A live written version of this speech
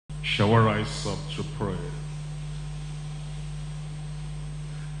Shall we rise up to pray?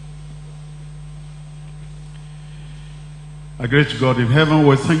 Our great God in heaven,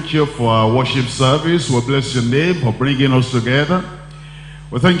 we thank you for our worship service. We bless your name for bringing us together.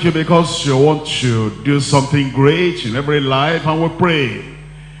 We thank you because you want to do something great in every life, and we pray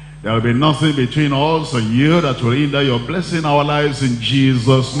there will be nothing between us and you that will hinder your blessing our lives in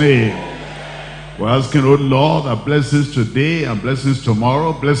Jesus' name. We're asking, oh Lord, that blessings today and blessings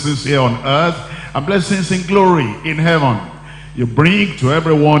tomorrow, blessings here on earth, and blessings in glory in heaven, you bring to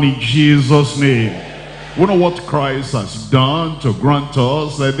everyone in Jesus' name. We know what Christ has done to grant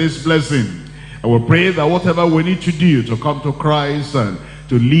us this blessing. And we pray that whatever we need to do to come to Christ and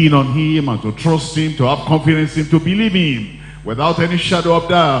to lean on him and to trust him, to have confidence in him, to believe him without any shadow of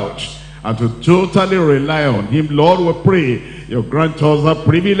doubt, and to totally rely on him, Lord, we pray you grant us that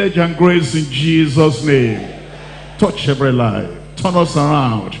privilege and grace in Jesus' name. Touch every life, turn us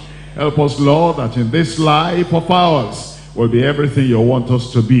around. Help us, Lord, that in this life of ours will be everything you want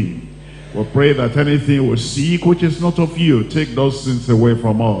us to be. We pray that anything we seek which is not of you, take those sins away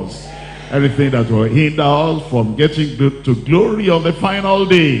from us. Anything that will hinder us from getting to glory on the final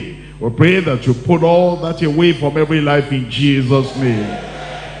day, we pray that you put all that away from every life in Jesus' name.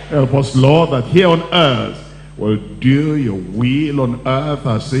 Help us, Lord, that here on earth we'll do your will on earth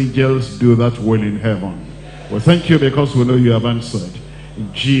as angels do that will in heaven. We thank you because we know you have answered.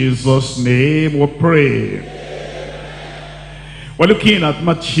 In Jesus' name we pray. We're looking at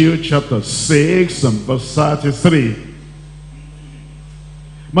Matthew chapter 6 and verse 33.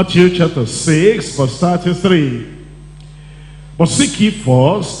 Matthew chapter 6 verse 33. But seek ye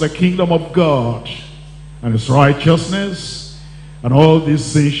first the kingdom of God and his righteousness, and all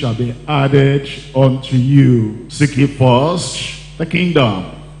these things shall be added unto you. Seek ye first the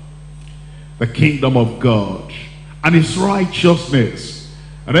kingdom of God and his righteousness.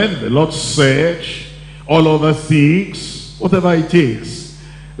 And then the Lord said, all other things, whatever it is,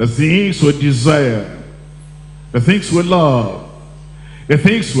 the things we desire, the things we love, the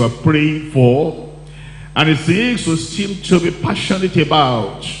things we are praying for, and the things we seem to be passionate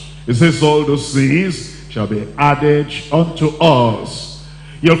about, it says all those things shall be added unto us.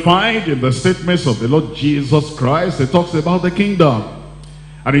 You'll find in the statements of the Lord Jesus Christ, it talks about the kingdom,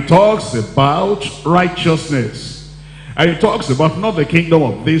 and it talks about righteousness, and it talks about not the kingdom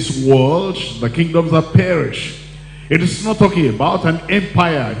of this world, the kingdoms that perish. It is not talking about an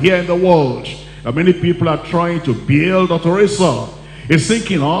empire here in the world that many people are trying to build or to raise up. It's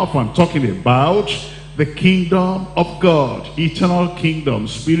thinking of and talking about the kingdom of God, eternal kingdom,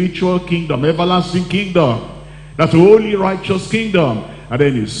 spiritual kingdom, everlasting kingdom, that holy righteous kingdom. And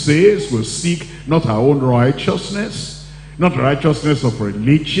then it says we'll seek not our own righteousness, not the righteousness of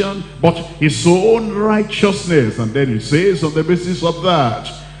religion, but his own righteousness. And then it says on the basis of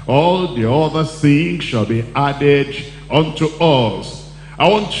that, all the other things shall be added unto us. I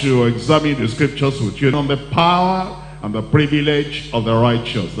want to examine the scriptures with you on the power and the privilege of the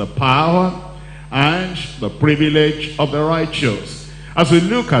righteous. The power and the privilege of the righteous. As we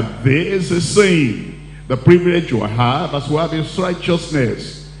look at this, it's saying the privilege we have as we have his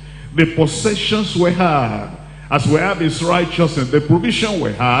righteousness, the possessions we have as we have his righteousness, the provision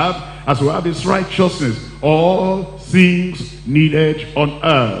we have as we have his righteousness, all things needed on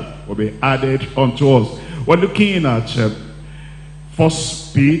earth will be added unto us. We're looking at 1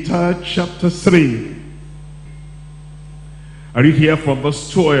 Peter chapter 3. I read here from verse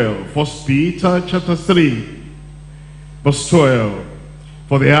 12. 1 Peter chapter 3 verse 12.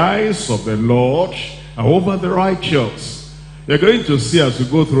 For the eyes of the Lord are over the righteous. You're going to see as you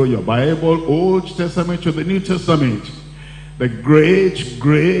go through your Bible, Old Testament to the New Testament, the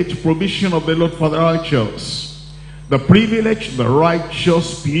great provision of the Lord for the righteous, the privilege the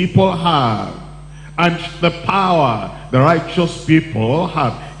righteous people have, and the power the righteous people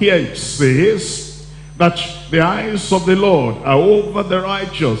have. Here it says that the eyes of the Lord are over the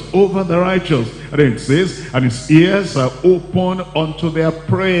righteous, over the righteous. And then it says, and his ears are open unto their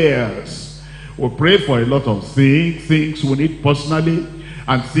prayers. We pray for a lot of things we need personally,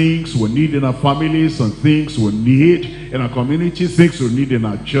 and things we need in our families, and things we need in our community, things we need in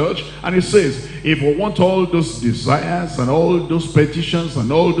our church. And it says, if we want all those desires and all those petitions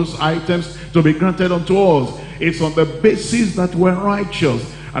and all those items to be granted unto us, it's on the basis that we're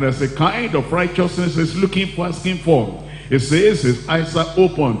righteous. And there's a kind of righteousness he's looking for, asking for. It says his eyes are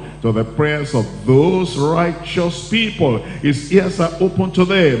open to the prayers of those righteous people. His ears are open to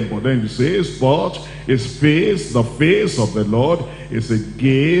them. But then it says, but his face, the face of the Lord, is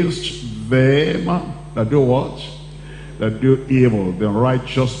against them that do what? That do evil, the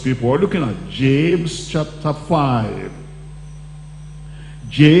righteous people. We're looking at James chapter 5.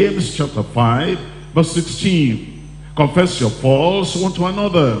 James chapter 5, verse 16. Confess your faults one to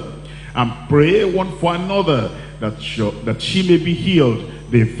another, and pray one for another, that ye may be healed.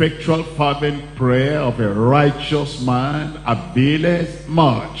 The effectual fervent prayer of a righteous man availeth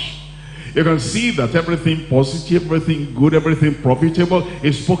much. You can see that everything positive, everything good, everything profitable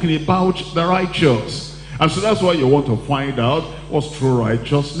is spoken about the righteous. And so that's why you want to find out what's true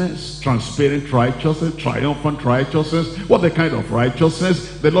righteousness, transparent righteousness, triumphant righteousness. What the kind of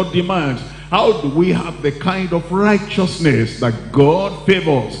righteousness the Lord demands. How do we have the kind of righteousness that God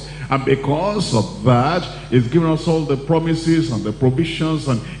favors? And because of that, He's given us all the promises and the provisions,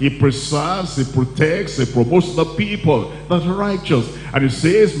 and He preserves, He protects, He promotes the people that are righteous. And He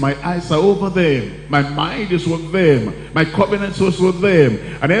says, my eyes are over them, my mind is with them, my covenant is with them,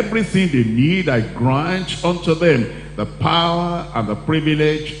 and everything they need I grant unto them. The power and the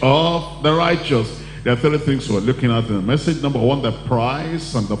privilege of the righteous. There are three things we're looking at in the message. Number one, the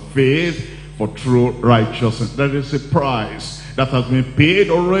price and the faith for true righteousness. There is a price that has been paid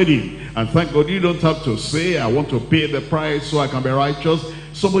already, and thank God you don't have to say, I want to pay the price so I can be righteous.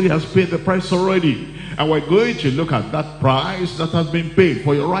 Somebody has paid the price already, and we're going to look at that price that has been paid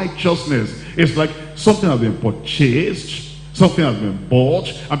for your righteousness. It's like something has been purchased, something has been bought,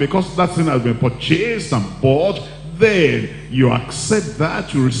 and because that thing has been purchased and bought, then you accept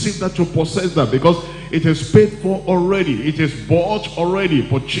that, you receive that, you possess that, because it is paid for already, it is bought already,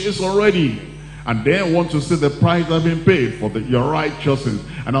 purchased already. And then want to see the price that has been paid for your righteousness.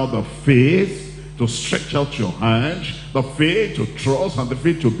 And now the faith to stretch out your hand, the faith to trust, and the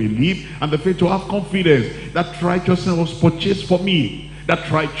faith to believe, and the faith to have confidence. That righteousness was purchased for me.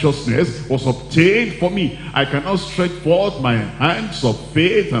 That righteousness was obtained for me. I cannot stretch forth my hands of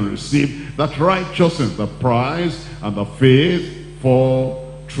faith and receive that righteousness, the price and the faith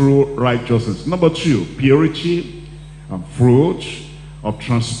for true righteousness. Number two, purity and fruit of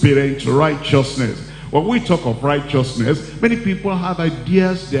transparent righteousness. When we talk of righteousness, many people have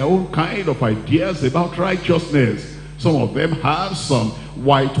ideas, their own kind of ideas about righteousness. Some of them have some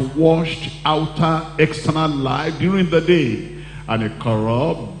whitewashed outer external life during the day, and a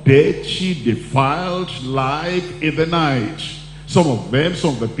corrupt, dirty, defiled life in the night. Some of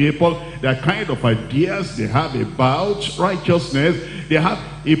the people, their kind of ideas they have about righteousness, they have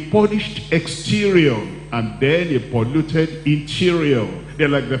a polished exterior and then a polluted interior. They're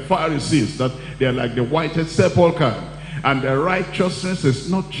like the Pharisees, that they're like the whited sepulchre, and their righteousness is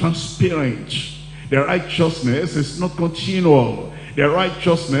not transparent. Their righteousness is not continual. Their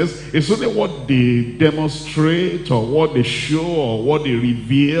righteousness is only what they demonstrate, or what they show, or what they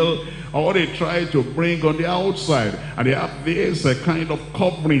reveal, or what they try to bring on the outside. And they have this kind of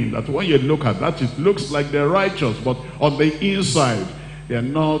covering that when you look at that, it looks like they're righteous, but on the inside they're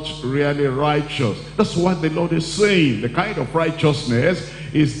not really righteous. That's what the Lord is saying. The kind of righteousness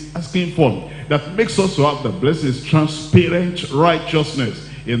is asking for, that makes us to have the blessed transparent righteousness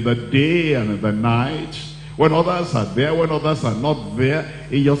in the day and in the night, when others are there, when others are not there,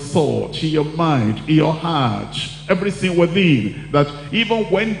 in your thought, in your mind, in your heart, everything within, that even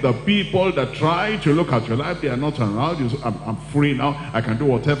when the people that try to look at your life, they are not around, you say, I'm free now, I can do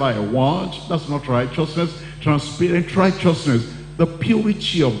whatever I want. That's not righteousness. Transparent righteousness, the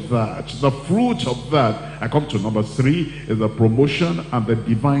purity of that, the fruit of that. I come to number three, is the promotion and the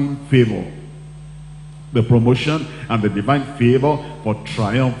divine favor. The promotion and the divine favor for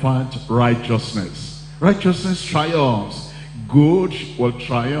triumphant righteousness. Righteousness triumphs. Good will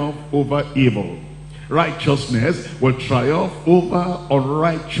triumph over evil. Righteousness will triumph over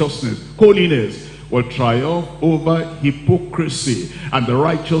unrighteousness. Holiness will triumph over hypocrisy. And the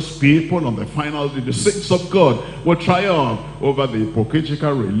righteous people on the final day, the saints of God, will triumph over the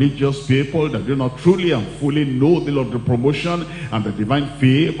hypocritical religious people that do not truly and fully know the Lord. The promotion and the divine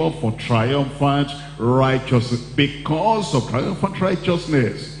favor for triumphant righteousness. Because of triumphant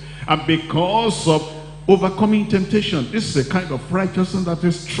righteousness, and because of overcoming temptation. This is a kind of righteousness that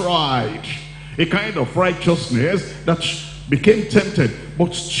is tried. A kind of righteousness that became tempted,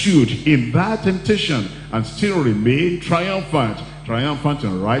 but stood in that temptation and still remained triumphant. Triumphant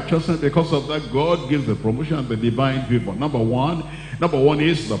in righteousness. Because of that, God gives the promotion and the divine favor. Number one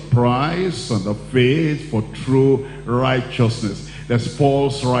is the price and the faith for true righteousness. There's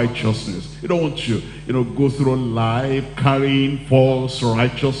false righteousness. You don't want to, go through life carrying false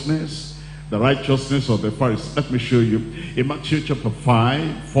righteousness. The righteousness of the Pharisees. Let me show you. In Matthew chapter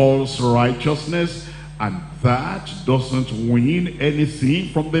 5, false righteousness, and that doesn't win anything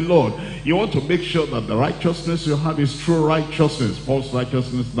from the Lord. You want to make sure that the righteousness you have is true righteousness. False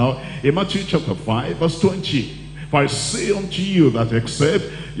righteousness now. In Matthew chapter 5, verse 20. For I say unto you that except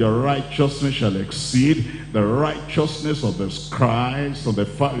your righteousness shall exceed the righteousness of the scribes and the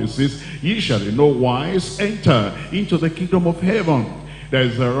Pharisees, ye shall in no wise enter into the kingdom of heaven. There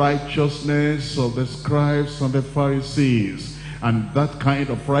is the righteousness of the scribes and the Pharisees, and that kind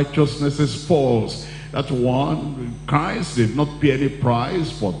of righteousness is false. That one, Christ did not pay any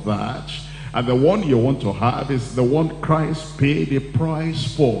price for that. And the one you want to have is the one Christ paid a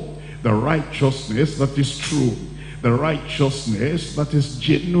price for. The righteousness that is true. The righteousness that is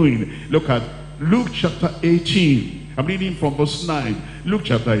genuine. Look at Luke chapter 18. I'm reading from verse 9. Luke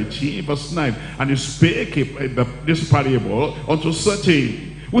chapter 18 verse 9. And he spake this parable unto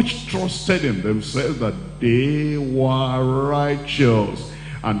certain which trusted in themselves that they were righteous,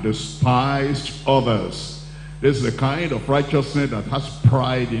 and despised others. This is the kind of righteousness that has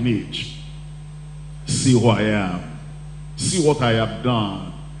pride in it. See who I am. See what I have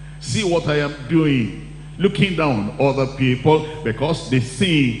done. See what I am doing. Looking down on other people because they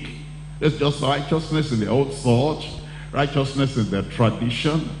think it's just righteousness in their own thought, righteousness in their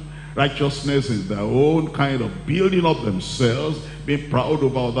tradition, righteousness in their own kind of building up themselves, being proud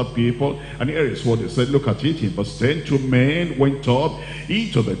over other people. And here is what they said. Look at it in verse 10. Two men went up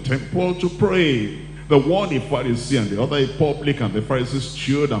into the temple to pray, the one a Pharisee and the other a publican. And the Pharisee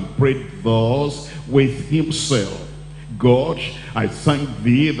stood and prayed thus with himself: God, I thank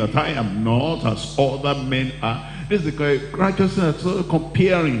thee that I am not as other men are. This is the righteousness that's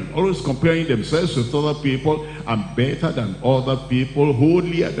always comparing themselves with other people. I'm better than other people,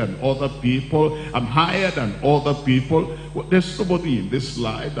 holier than other people, I'm higher than other people. Well, there's nobody in this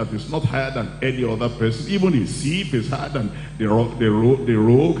life that is not higher than any other person. Even the thief is higher than the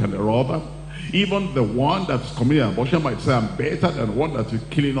rogue and the robber. Even the one that's committing abortion might say, I'm better than one that is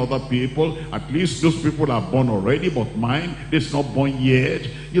killing other people. At least those people are born already, but mine is not born yet.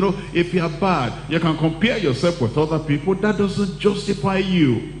 You know, if you are bad, you can compare yourself with other people. That doesn't justify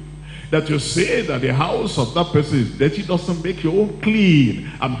you. That you say that the house of that person is dirty doesn't make you own clean.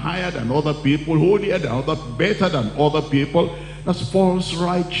 I'm higher than other people, holier than other, better than other people. That's false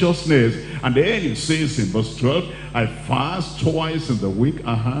righteousness. And then it says in verse 12, I fast twice in the week.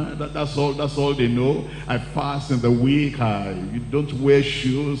 That's all they know. I fast in the week. You don't wear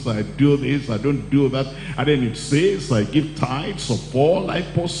shoes. I do this, I don't do that. And then it says, I give tithes of all I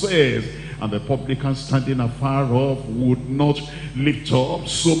possess. And the publican standing afar off would not lift up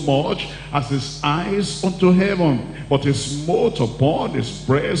so much as his eyes unto heaven, but he smote upon his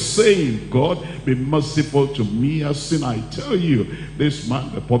breast, saying, God, be merciful to me, a sinner. I tell you, this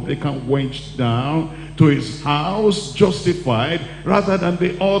man, the publican, went down to his house justified rather than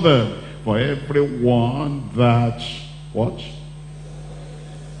the other. For everyone that, what?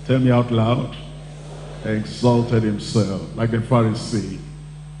 Tell me out loud. Exalted himself, like the Pharisee.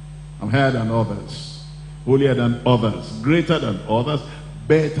 I'm higher than others, holier than others, greater than others,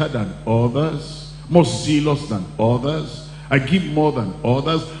 better than others, more zealous than others. I give more than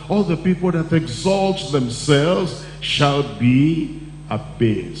others. All the people that exalt themselves shall be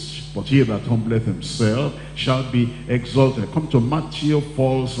abased, but he that humbleth himself shall be exalted. Come to Matthew,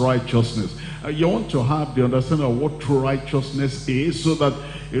 false righteousness. You want to have the understanding of what true righteousness is, so that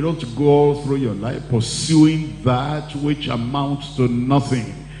you don't go through your life pursuing that which amounts to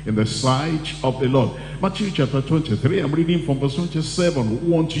nothing in the sight of the Lord. Matthew chapter 23, I'm reading from verse 27.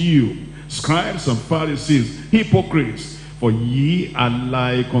 Woe unto you, scribes and Pharisees, hypocrites, for ye are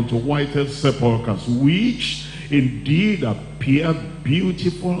like unto whited sepulchres, which indeed appear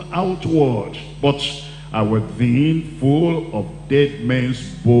beautiful outward, but are within full of dead men's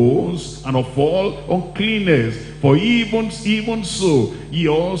bones and of all uncleanness. For even so, ye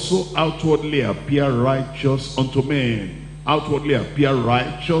also outwardly appear righteous unto men. Outwardly appear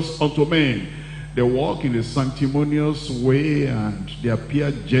righteous unto men. They walk in a sanctimonious way, and they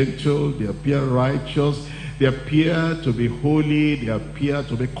appear gentle, they appear righteous, they appear to be holy, they appear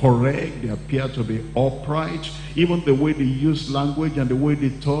to be correct, they appear to be upright. Even the way they use language and the way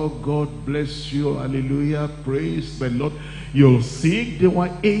they talk, God bless you, hallelujah, praise the Lord. You'll think they were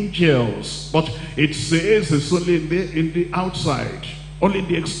angels, but it says it's only in the outside, only in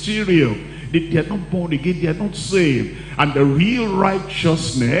the exterior. They are not born again, they are not saved. And the real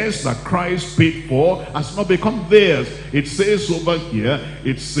righteousness that Christ paid for has not become theirs. It says over here,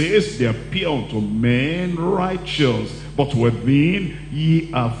 it says they appear unto men righteous, but within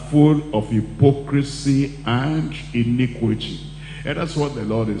ye are full of hypocrisy and iniquity. And that's what the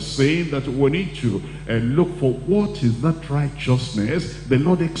Lord is saying, that we need to look for what is that righteousness the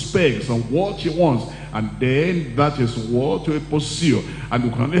Lord expects and what he wants. And then that is what we pursue. And we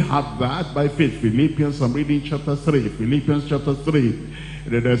can only have that by faith. Philippians, I'm reading chapter 3. Philippians chapter 3.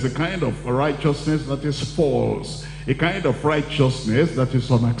 There's a kind of righteousness that is false, a kind of righteousness that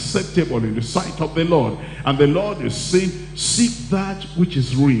is unacceptable in the sight of the Lord. And the Lord is saying, seek that which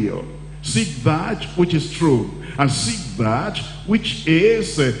is real, seek that which is true, and seek that which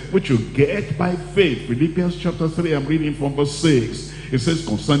is which you get by faith. Philippians chapter 3, I'm reading from verse 6. It says,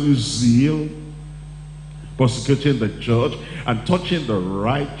 concerning zeal, persecuting the church, and touching the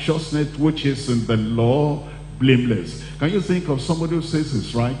righteousness which is in the law, blameless. Can you think of somebody who says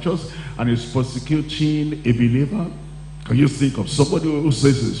he's righteous and is persecuting a believer? Can you think of somebody who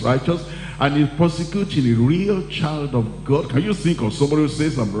says he's righteous and is persecuting a real child of God? Can you think of somebody who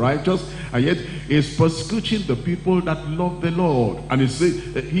says I'm righteous and yet is persecuting the people that love the Lord? And he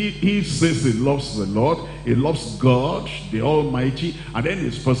says he loves the Lord, he loves God the Almighty, and then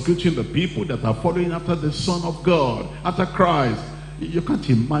he's persecuting the people that are following after the Son of God, after Christ. You can't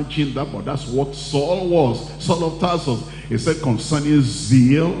imagine that, but that's what Saul was, Saul of Tarsus. He said concerning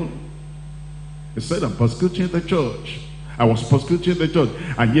zeal, he said, I'm persecuting the church. I was persecuting the church.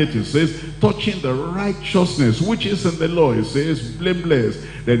 And yet he says, touching the righteousness which is in the law, he says, blameless.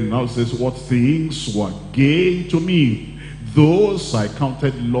 Then he now says, what things were gain to me, those I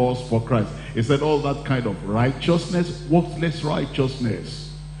counted loss for Christ. He said, all that kind of righteousness, worthless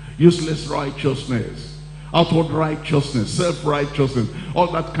righteousness, useless righteousness, outward righteousness, self-righteousness, all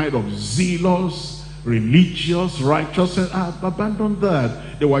that kind of zealous, religious righteousness, I've abandoned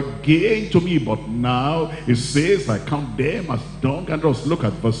that. They were gain to me, but now it says I count them as dung and dust. Look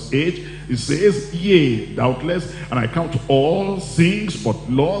at verse 8. It says, yea, doubtless, and I count all things but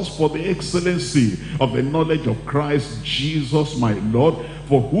loss for the excellency of the knowledge of Christ Jesus my Lord,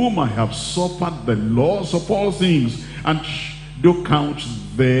 for whom I have suffered the loss of all things, and do count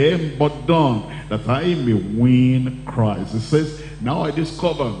them but dung, that I may win Christ. It says, now I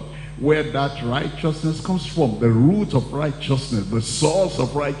discover where that righteousness comes from, the root of righteousness, the source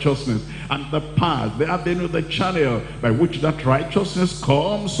of righteousness, and the path, the avenue, the channel by which that righteousness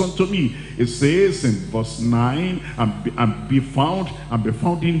comes unto me. It says in verse 9, and be found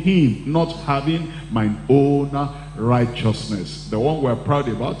in him, not having mine own righteousness. The one we're proud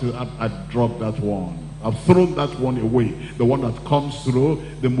about, I dropped that one. I've thrown that one away. The one that comes through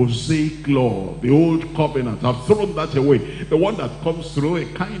the Mosaic law, the old covenant. I've thrown that away. The one that comes through a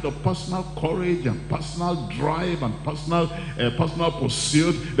kind of personal courage and personal drive and personal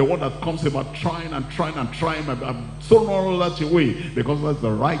pursuit. The one that comes about trying and trying and trying. I've thrown all that away because that's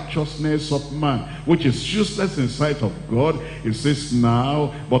the righteousness of man, which is useless in sight of God. It says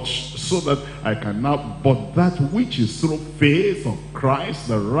now, but so that I can now, but that which is through faith of Christ,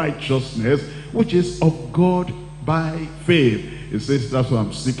 the righteousness which is of God by faith. It says that's what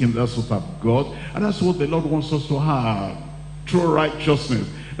I'm seeking, that's what I've got, and that's what the Lord wants us to have. True righteousness.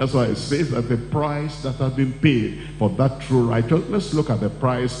 That's why it says that the price that has been paid for that true righteousness. Let's look at the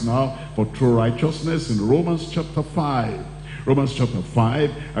price now for true righteousness in Romans chapter 5. Romans chapter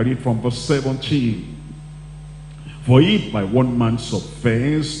 5, I read from verse 17. For if by one man's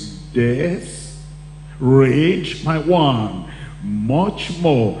offense death reigned by one, much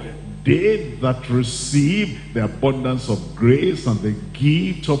more they that receive the abundance of grace and the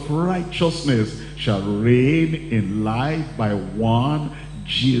gift of righteousness shall reign in life by one,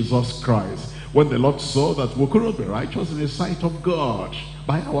 Jesus Christ. When the Lord saw that we couldn't be righteous in the sight of God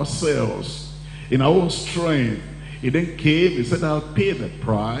by ourselves, in our own strength, he then came, he said, I'll pay the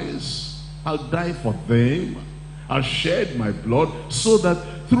price, I'll die for them, I'll shed my blood, so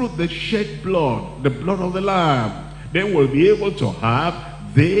that through the shed blood, the blood of the Lamb, then we'll be able to have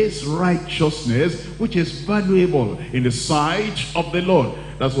this righteousness which is valuable in the sight of the Lord.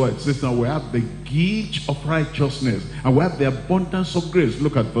 That's why it says now we have the gift of righteousness and we have the abundance of grace.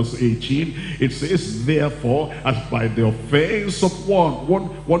 Look at verse 18. It says, therefore, as by the offense of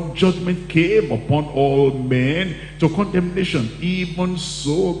one judgment came upon all men to condemnation, even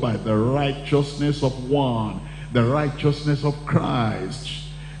so by the righteousness of one, the righteousness of Christ,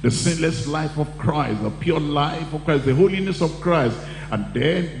 the sinless life of Christ, the pure life of Christ, the holiness of Christ. And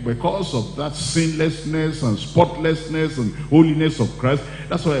then because of that sinlessness and spotlessness and holiness of Christ,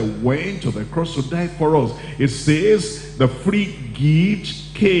 that's why I went to the cross to die for us. It says the free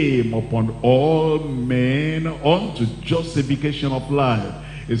gift came upon all men unto justification of life.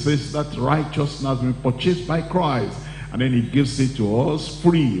 It says that righteousness has been purchased by Christ. And then he gives it to us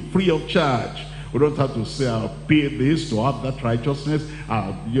free of charge. We don't have to say, I'll pay this to have that righteousness.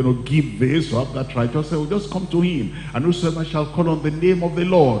 I'll, give this to have that righteousness. We'll just come to him. And whosoever shall call on the name of the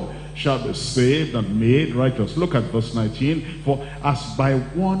Lord shall be saved and made righteous. Look at verse 19. For as by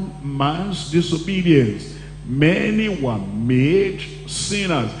one man's disobedience many were made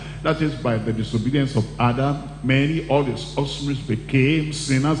sinners. That is, by the disobedience of Adam, many, all his offspring became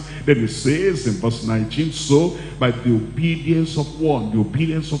sinners. Then it says in verse 19, so by the obedience of one, the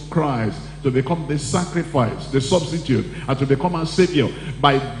obedience of Christ, to become the sacrifice, the substitute, and to become our Savior,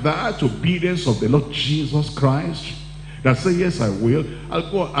 by that obedience of the Lord Jesus Christ, that say, yes, I will.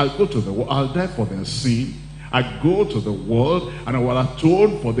 I'll go to the world. I'll die for their sin. I go to the world and I will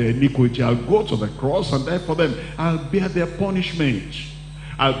atone for their iniquity. I'll go to the cross and die for them. I'll bear their punishment.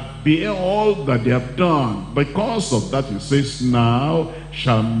 I'll bear all that they have done. Because of that, it says, now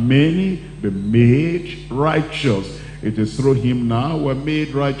shall many be made righteous. It is through him now we're made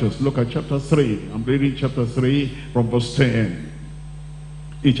righteous. Look at chapter 3. I'm reading chapter 3 from verse 10.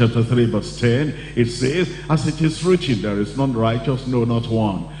 In chapter 3 verse 10, it says, as it is written, there is none righteous, no, not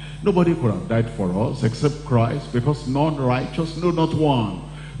one. Nobody could have died for us except Christ, because none righteous, no, not one.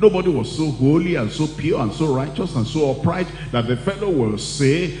 Nobody was so holy and so pure and so righteous and so upright that the fellow will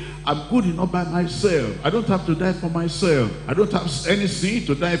say, I'm good enough by myself. I don't have to die for myself. I don't have any sin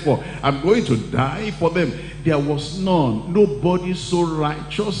to die for. I'm going to die for them. There was none. Nobody so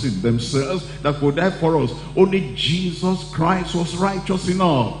righteous in themselves that could die for us. Only Jesus Christ was righteous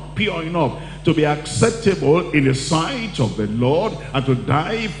enough, pure enough, to be acceptable in the sight of the Lord and to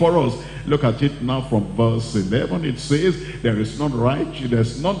die for us. Look at it now from verse 11. It says, there is none righteous, there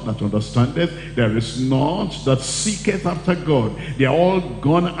is none that understandeth, there is none that seeketh after God. They are all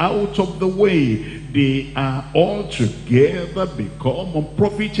gone out of the way. They are altogether become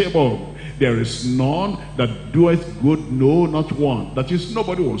unprofitable. There is none that doeth good, no, not one. That is,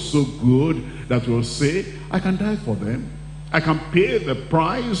 nobody was so good that will say, I can die for them. I can pay the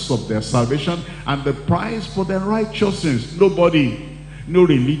price of their salvation and the price for their righteousness. Nobody. No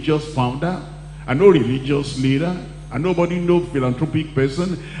religious founder, and no religious leader, and nobody, no philanthropic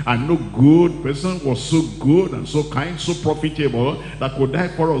person, and no good person was so good and so kind, so profitable that could die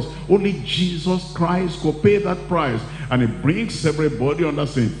for us. Only Jesus Christ could pay that price. And it brings everybody under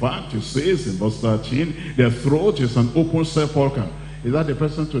sin. In fact, it says in verse 13, their throat is an open sepulchre. Is that the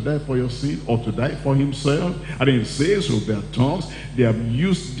person to die for your sin or to die for himself? And it says with their tongues, they have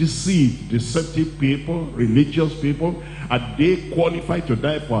used deceit, deceptive people, religious people. Are they qualified to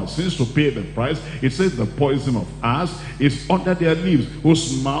die for our sins, to pay the price? It says the poison of asp is under their lips,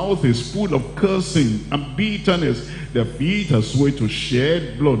 whose mouth is full of cursing and bitterness. Their feet are swayed to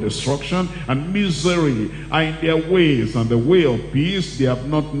shed blood, destruction and misery are in their ways, and the way of peace they have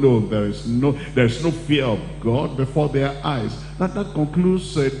not known. There is no fear of God before their eyes. That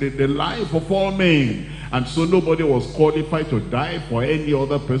concludes the life of all men. And so nobody was qualified to die for any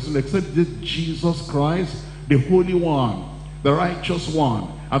other person except this Jesus Christ, the Holy One, the righteous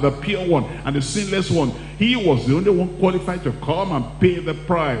one, and the pure one, and the sinless one. He was the only one qualified to come and pay the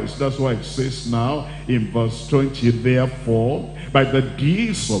price. That's why it says now in verse 20, therefore, by the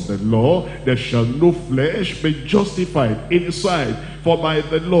deeds of the law, there shall no flesh be justified in his sight. For by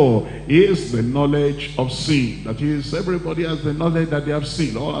the law is the knowledge of sin. That is, everybody has the knowledge that they have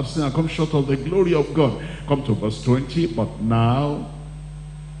sinned. All have sinned and come short of the glory of God. Come to verse 20, but now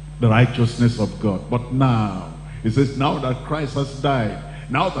the righteousness of God. But now, it says, now that Christ has died,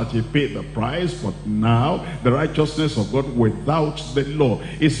 now that he paid the price, but now the righteousness of God without the law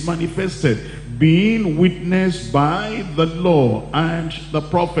is manifested, being witnessed by the law and the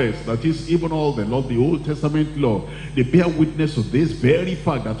prophets. That is, even all the law, the Old Testament law, they bear witness of this very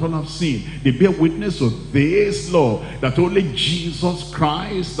fact that all have seen. They bear witness of this law, that only Jesus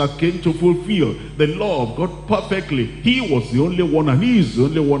Christ that came to fulfill the law of God perfectly. He was the only one, and he is the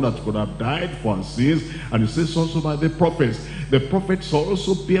only one that could have died for our sins. And it says also by the prophets. The prophets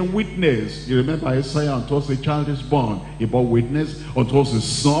also bear witness. You remember Isaiah, unto us a child is born. He bore witness. Unto us a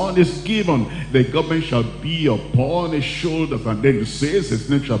son is given. The government shall be upon his shoulders. And then it says his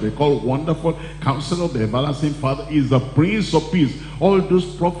name shall be called Wonderful Counselor, the Everlasting Father, is the Prince of Peace. All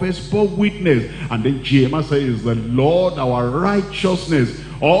those prophets bore witness. And then Jeremiah says, the Lord our righteousness.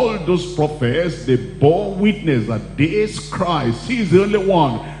 All those prophets, they bore witness that this Christ, he is the only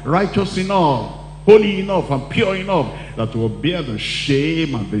one righteous enough, holy enough and pure enough that will bear the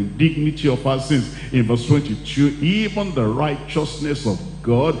shame and the indignity of our sins. In verse 22, even the righteousness of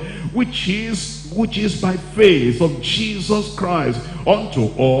God, which is by faith of Jesus Christ,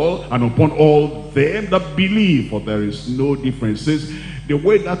 unto all and upon all them that believe. For there is no differences. The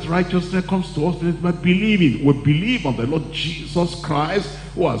way that righteousness comes to us is by believing. We believe on the Lord Jesus Christ,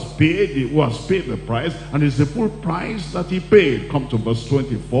 who has paid the price, and it's the full price that he paid. Come to verse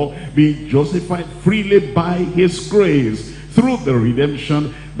 24. Being justified freely by his grace through the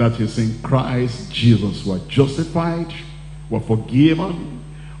redemption that is in Christ Jesus. We're justified, we're forgiven,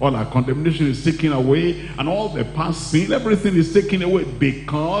 All our condemnation is taken away, and all the past sin, everything is taken away,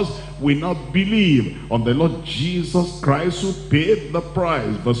 because we not believe on the Lord Jesus Christ, who paid the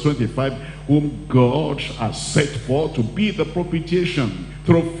price. Verse 25, whom God has set forth to be the propitiation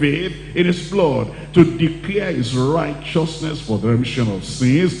through faith in his blood, to declare his righteousness for the remission of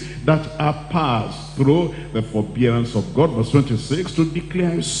sins that are passed through the forbearance of God. Verse 26, to declare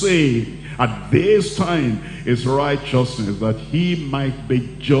his saying, at this time his righteousness, that he might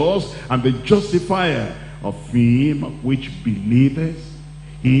be just and the justifier of him which believeth,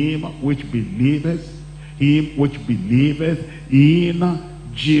 him which believeth in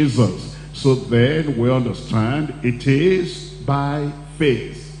Jesus. So then we understand it is by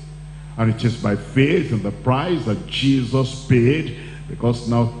faith. And it is by faith in the price that Jesus paid, because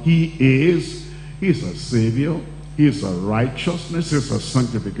now he is a Savior, he is a righteousness, he is a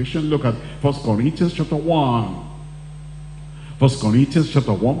sanctification. Look at 1 Corinthians chapter 1. 1 Corinthians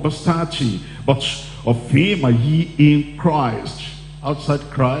chapter 1 verse 30. But of him are ye in Christ. Outside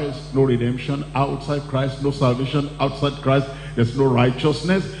Christ, no redemption. Outside Christ, no salvation. Outside Christ, there's no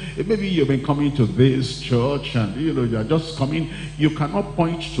righteousness. Maybe you've been coming to this church and you're just coming. You cannot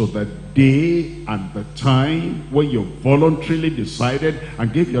point to the day and the time when you voluntarily decided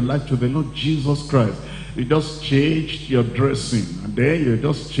and gave your life to the Lord Jesus Christ. You just changed your dressing, and then you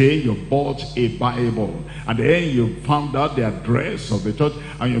just changed, you bought a Bible, and then you found out the address of the church,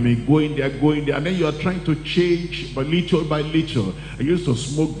 and you've been going there, and then you are trying to change by little. I used to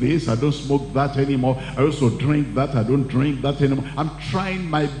smoke this, I don't smoke that anymore. I used to drink that, I don't drink that anymore. I'm trying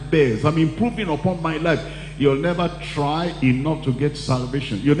my best, I'm improving upon my life. You'll never try enough to get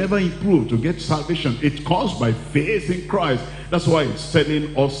salvation. You'll never improve to get salvation. It comes by faith in Christ. That's why it's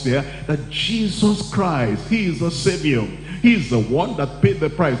telling us here that Jesus Christ, he is a Savior. He is the one that paid the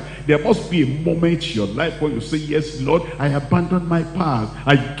price. There must be a moment in your life when you say, yes, Lord, I abandon my past.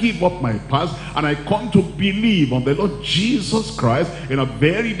 I give up my past, and I come to believe on the Lord Jesus Christ in a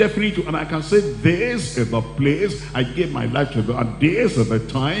very definite way. And I can say, this is the place I gave my life to, and this is the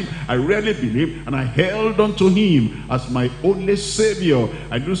time I really believed, and I held on to him as my only Savior.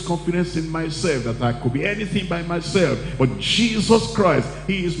 I lose confidence in myself that I could be anything by myself, but Jesus Christ,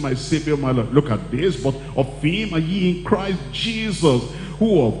 he is my Savior, my Lord. Look at this. But of him are ye in Christ Jesus,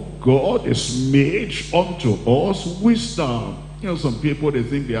 who of God is made unto us wisdom. Some people, they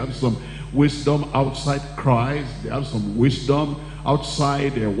think they have some wisdom outside Christ. They have some wisdom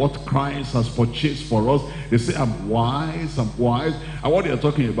outside what Christ has purchased for us. They say, I'm wise. And what they are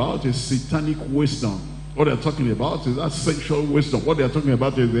talking about is satanic wisdom. What they're talking about is that sexual wisdom. What they're talking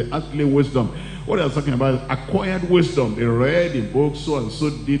about is the earthly wisdom. What they're talking about is acquired wisdom. They read in books, so and so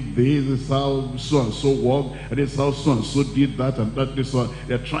did this is how so and so walked, and this is how so and so did that, and that this one.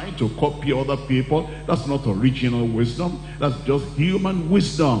 They're trying to copy other people. That's not original wisdom. That's just human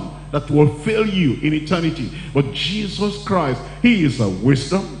wisdom that will fail you in eternity. But Jesus Christ, he is a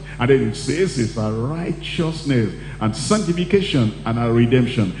wisdom. And then it says it's a righteousness and sanctification and a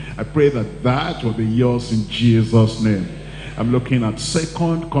redemption. I pray that that will be yours in Jesus' name. I'm looking at 2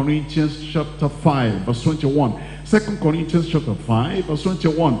 Corinthians chapter 5 verse 21. 2 Corinthians chapter 5 verse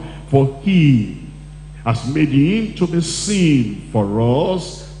 21. For he has made him to be sin for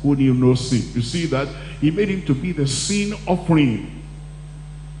us who knew no sin. You see that? He made him to be the sin offering.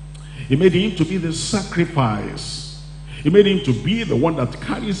 He made him to be the sacrifice. He made him to be the one that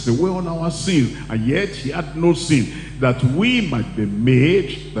carries away all our sins, and yet he had no sin, that we might be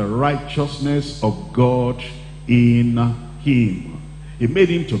made the righteousness of God in him. He made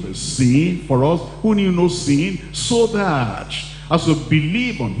him to be sin for us who knew no sin, so that as we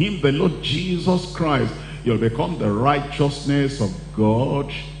believe on him, the Lord Jesus Christ, you'll become the righteousness of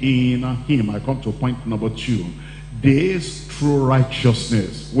God in him. I come to point number 2. This true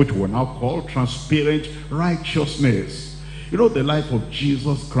righteousness, which we now call transparent righteousness. You know, the life of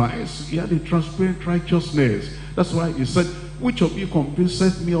Jesus Christ, he had a transparent righteousness. That's why he said, which of you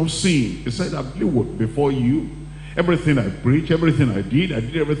convinceth me of sin? He said, I believe before you. Everything I preach, everything I did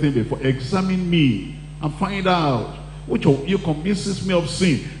everything before. Examine me and find out which of you convinces me of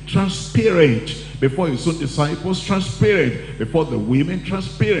sin. Transparent before his own disciples, transparent before the women,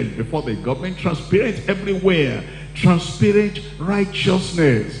 transparent before the government, transparent everywhere. Transparent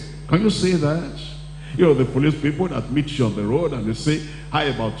righteousness. Can you say that? You know, the police people that meet you on the road and they say, hi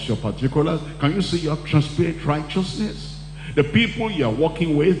about your particulars. Can you say you have transparent righteousness? The people you are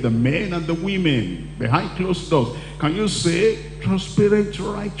working with, the men and the women, behind closed doors, can you say transparent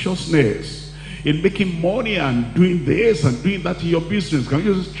righteousness? In making money and doing this and doing that in your business, can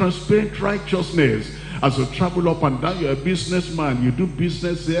you say transparent righteousness? As you travel up and down, you're a businessman. You do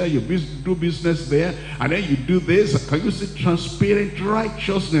business here, you do business there, and then you do this. Can you see transparent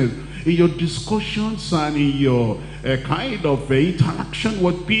righteousness in your discussions and in your kind of interaction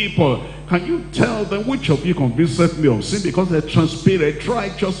with people? Can you tell them which of you convinces me of sin? Because they're transparent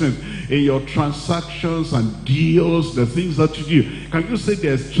righteousness in your transactions and deals, the things that you do. Can you say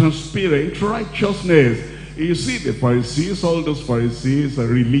there's transparent righteousness? You see the Pharisees, all those Pharisees,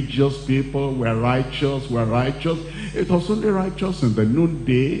 religious people, were righteous. It was only righteous in the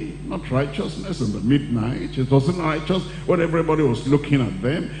noonday, not righteousness in the midnight. It wasn't righteous when everybody was looking at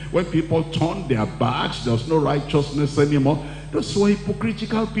them. When people turned their backs, there was no righteousness anymore. Those were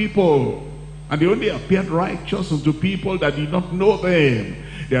hypocritical people. And they only appeared righteous unto people that did not know them.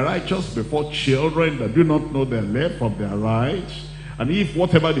 They are righteous before children that do not know their left from their right. And if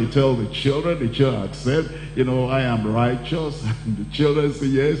whatever they tell the children accept, I am righteous. And the children say,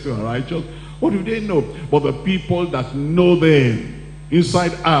 yes, you are righteous. What do they know? But the people that know them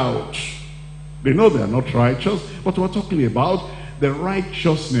inside out, they know they are not righteous. But we're talking about the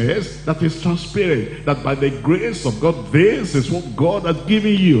righteousness that is transparent, that by the grace of God, this is what God has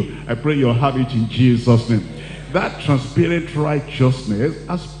given you. I pray you'll have it in Jesus' name. That transparent righteousness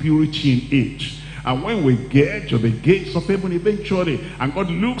has purity in it. And when we get to the gates of heaven eventually, and God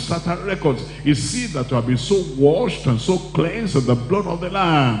looks at our records, He sees that we have been so washed and so cleansed in the blood of the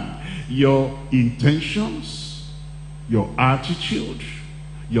Lamb. Your intentions, your attitude,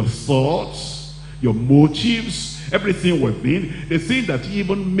 your thoughts, your motives, everything within, the thing that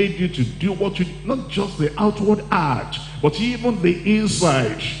even made you to do what you, not just the outward act, but even the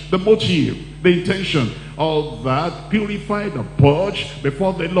inside, the motive, the intention, all that purified and purged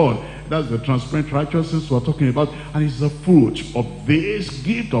before the Lord. That's the transparent righteousness we're talking about. And it's the fruit of this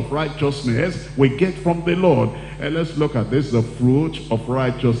gift of righteousness we get from the Lord. And let's look at this, the fruit of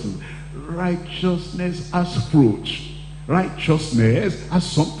righteousness. Righteousness as fruit. Righteousness as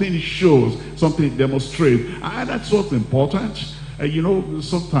something it shows, something it demonstrates. And that's what's important.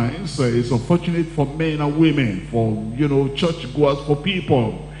 Sometimes it's unfortunate for men and women, for, churchgoers, for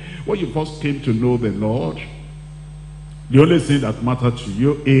people. When you first came to know the Lord, the only thing that matters to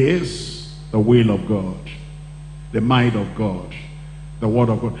you is the will of God, the mind of God, the word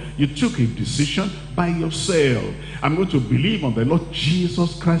of God. You took a decision by yourself. I'm going to believe on the Lord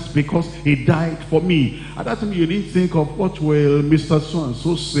Jesus Christ because He died for me. At that time you didn't think of what will Mr.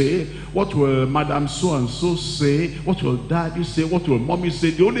 So-and-so say, what will Madam so-and-so say, what will Daddy say, what will Mommy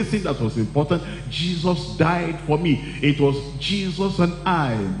say. The only thing that was important, Jesus died for me. It was Jesus and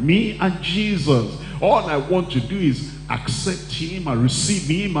I, me and Jesus. All I want to do is accept Him and receive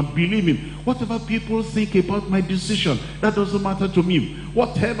Him and believe Him. Whatever people think about my decision, that doesn't matter to me.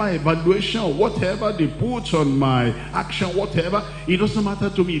 Whatever evaluation, whatever they put on my action, whatever, it doesn't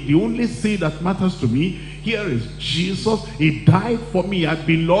matter to me. The only thing that matters to me, here is Jesus. He died for me. I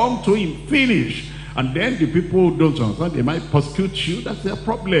belong to Him. Finish. And then the people who don't understand, they might persecute you. That's their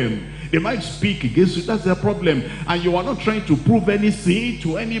problem. They might speak against you. That's their problem. And you are not trying to prove anything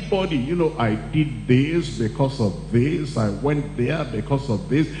to anybody. I did this because of this. I went there because of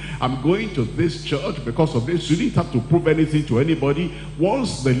this. I'm going to this church because of this. You didn't have to prove anything to anybody.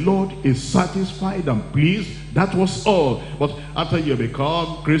 Once the Lord is satisfied and pleased, that was all. But after you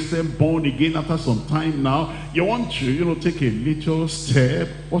become Christian, born again, after some time now, you want to, take a little step.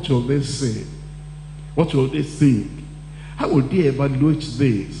 What will they say? What will they think? How will they evaluate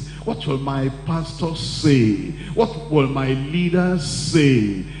this? What will my pastor say? What will my leaders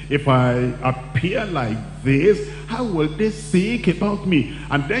say? If I appear like this, how will they think about me?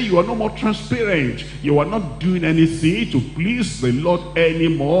 And then you are no more transparent. You are not doing anything to please the Lord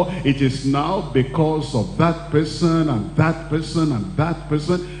anymore. It is now because of that person and that person and that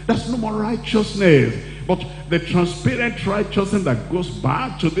person. That's no more righteousness. But the transparent righteousness that goes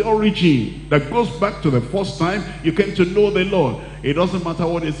back to the origin, that goes back to the first time you came to know the Lord. It doesn't matter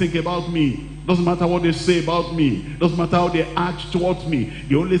what they think about me. Doesn't matter what they say about me. Doesn't matter how they act towards me.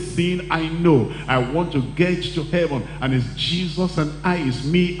 The only thing I know, I want to get to heaven. And it's Jesus and I, is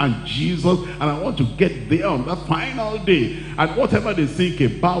me and Jesus. And I want to get there on that final day. And whatever they think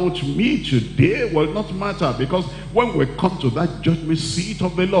about me today will not matter. Because when we come to that judgment seat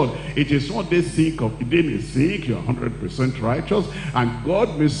of the Lord, it is what they think of. They may think you're 100% righteous. And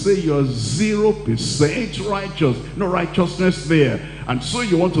God may say you're 0% righteous. No righteousness there. And so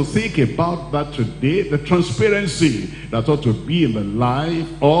you want to think about that today, the transparency that ought to be in the life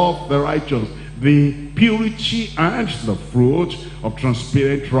of the righteous, the purity and the fruit of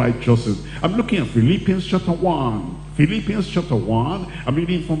transparent righteousness. I'm looking at Philippians chapter 1. Philippians chapter 1, I'm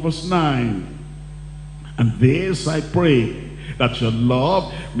reading from verse 9. And this I pray, that your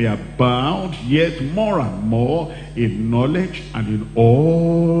love may abound yet more and more in knowledge and in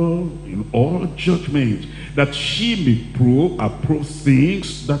all judgment, that she may approve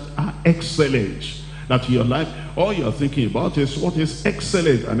things that are excellent. That in your life, all you're thinking about is what is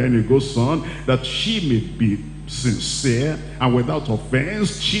excellent. And then it goes on, that she may be sincere and without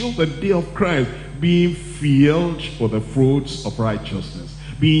offense till the day of Christ, being filled with the fruits of righteousness.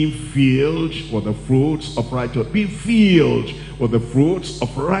 Being filled with the fruits of righteousness. Being filled with the fruits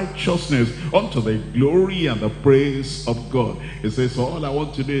of righteousness unto the glory and the praise of God. It says, all I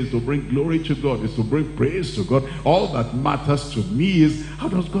want to do is to bring glory to God, is to bring praise to God. All that matters to me is, how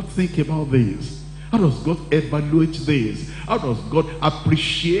does God think about this? How does God evaluate this? How does God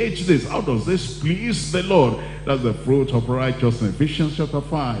appreciate this? How does this please the Lord? That's the fruit of righteousness. Ephesians chapter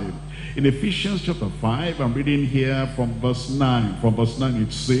 5. In Ephesians chapter 5, I'm reading here from verse 9. From verse 9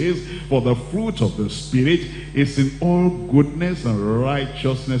 it says, for the fruit of the Spirit is in all goodness and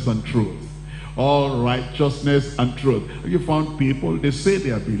righteousness and truth. All righteousness and truth. You found people, they say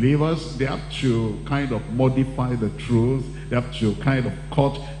they are believers, they have to kind of modify the truth. They have to kind of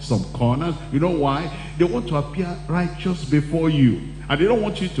cut some corners. You know why? They want to appear righteous before you. And they don't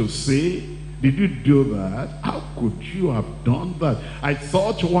want you to say, did you do that? How could you have done that? I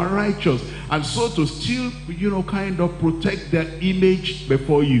thought you were righteous. And so to still, kind of protect their image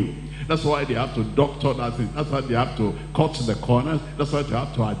before you. That's why they have to doctor that thing. That's why they have to cut the corners. That's why they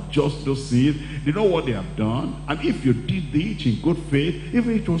have to adjust those things. They know what they have done. And if you did it in good faith,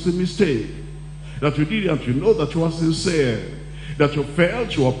 even if it was a mistake, that you did it and you know that you were sincere, that you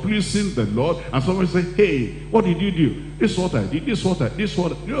felt you were pleasing the Lord, and somebody say, hey, what did you do? This is what I did, this is what I did, this is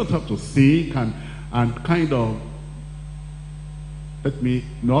what I did. You don't have to think and kind of, let me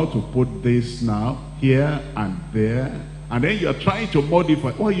know how to put this now, here and there. And then you're trying to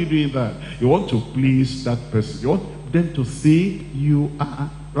modify. Why are you doing that? You want to please that person. You want them to think you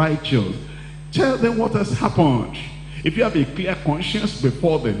are righteous. Tell them what has happened. If you have a clear conscience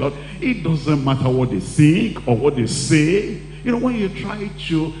before the Lord, it doesn't matter what they think or what they say. When you try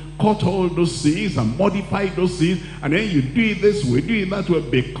to cut all those things and modify those things, and then you do it this way, do it that way,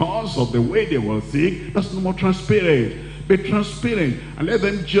 because of the way they will think, that's no more transparent. Be transparent and let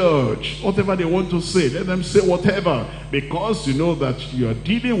them judge whatever they want to say. Let them say whatever, because you know that you are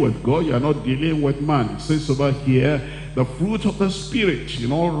dealing with God, you are not dealing with man. It says over here, the fruit of the Spirit,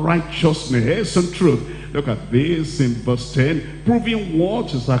 righteousness and truth. Look at this in verse 10. Proving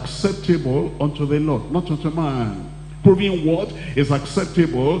what is acceptable unto the Lord, not unto man. Proving what is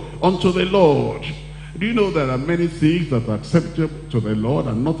acceptable unto the Lord. Do you know there are many things that are acceptable to the Lord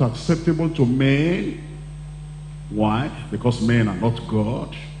and not acceptable to men? Why? Because men are not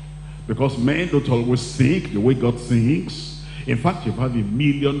God. Because men don't always think the way God thinks. In fact, if you have 1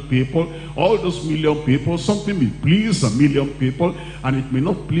 million people, all those 1 million people, something may please 1 million people and it may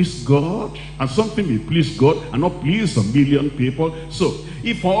not please God. And something may please God and not please 1 million people. So,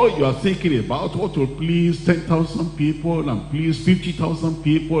 if all you are thinking about what will please 10,000 people and please 50,000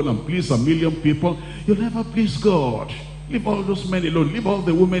 people and please 1 million people, you'll never please God. Leave all those men alone. Leave all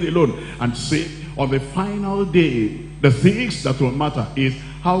the women alone. And say, on the final day, the things that will matter is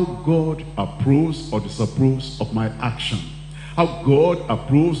how God approves or disapproves of my action. How God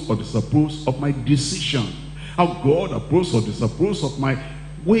approves or disapproves of my decision. How God approves or disapproves of my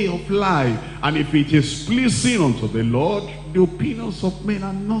way of life. And if it is pleasing unto the Lord, the opinions of men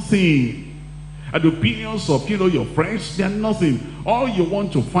are nothing. And the opinions of, your friends, they are nothing. All you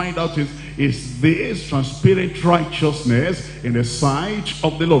want to find out is this transparent righteousness in the sight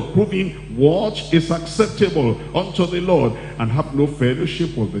of the Lord, proving what is acceptable unto the Lord, and have no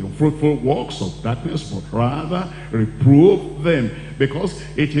fellowship with the unfruitful works of darkness, but rather reprove them, because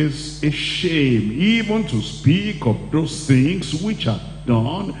it is a shame even to speak of those things which are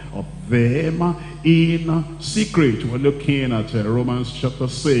done of them in secret. We're looking at Romans chapter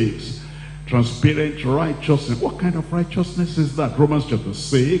 6. Transparent righteousness. What kind of righteousness is that? Romans chapter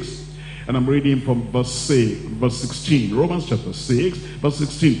 6, and I'm reading from verse 16. Romans chapter 6, verse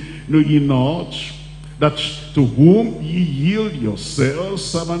 16. Know ye not that to whom ye yield yourselves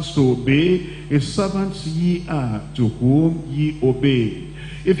servants to obey, if servants ye are to whom ye obey?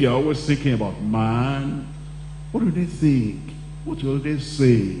 If you're always thinking about man, what do they think? What will they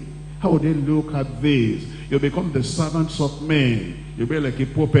say? How will they look at this? You'll become the servants of men. You'll be like a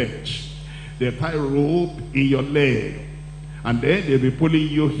puppet. They tie rope in your leg, and then they'll be pulling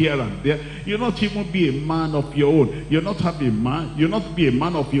you here and there. You'll not even be a man of your own. You'll not have a man. You'll not be a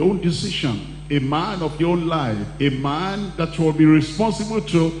man of your own decision, a man of your own life, a man that will be responsible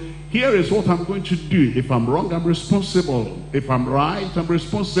to, here is what I'm going to do. If I'm wrong, I'm responsible. If I'm right, I'm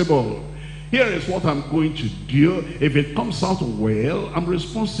responsible. Here is what I'm going to do. If it comes out well, I'm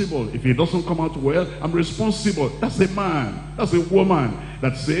responsible. If it doesn't come out well, I'm responsible. That's a man, that's a woman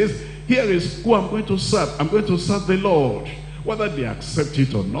that says, here is who I'm going to serve. I'm going to serve the Lord. Whether they accept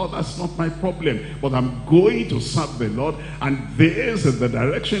it or not, that's not my problem. But I'm going to serve the Lord, and this is the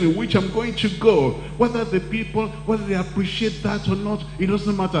direction in which I'm going to go. Whether the people, whether they appreciate that or not, it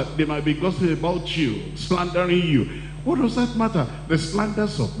doesn't matter. They might be gossiping about you, slandering you. What does that matter? The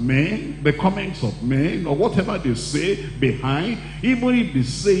slanders of men, the comments of men, or whatever they say behind, even if they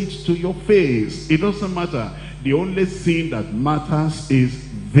say it to your face, it doesn't matter. The only thing that matters is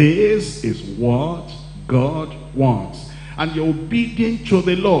this is what God wants. And you're obedient to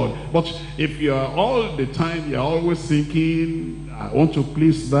the Lord. But if you are all the time, you're always thinking, I want to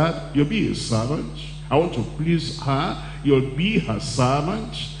please that, you'll be a servant. I want to please her, you'll be her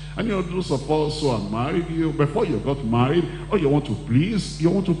servant. And you know, those of us who are married, before you got married, all you want to please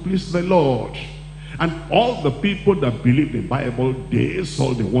the Lord. And all the people that believe the Bible,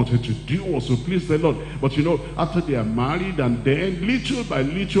 all they wanted to do was to please the Lord. But you know, after they are married, and then little by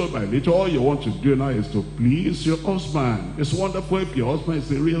little, all you want to do now is to please your husband. It's wonderful if your husband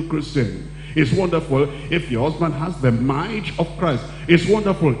is a real Christian. It's wonderful if your husband has the mind of Christ. It's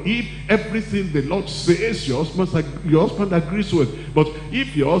wonderful if everything the Lord says your husband agrees with. But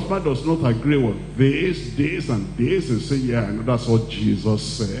if your husband does not agree with this, and this, and say, yeah, I know that's what Jesus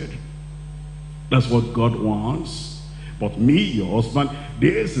said. That's what God wants. But me, your husband,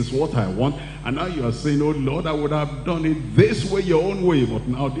 this is what I want. And now you are saying, oh Lord, I would have done it this way, your own way. But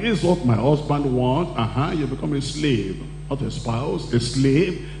now this is what my husband wants. You become a slave. Not a spouse, a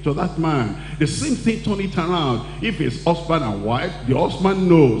slave to that man. The same thing, turn it around. If it's husband and wife, the husband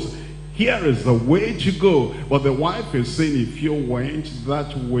knows, here is the way to go. But the wife is saying, if you went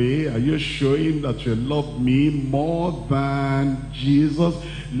that way, are you showing that you love me more than Jesus?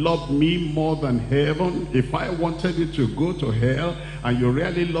 Love me more than heaven? If I wanted you to go to hell and you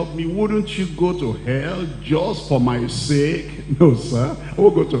really love me, wouldn't you go to hell just for my sake? No, sir. I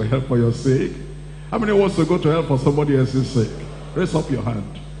will go to hell for your sake. How many wants to go to hell for somebody else's sake? Raise up your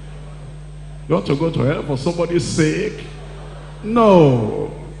hand. You want to go to hell for somebody's sake? No.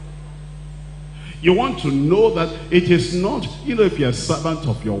 You want to know that it is not, if you're a servant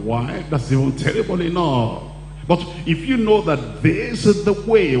of your wife, that's even terrible enough. But if you know that this is the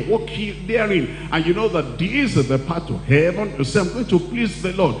way, walk therein, and you know that this is the path to heaven, you say, I'm going to please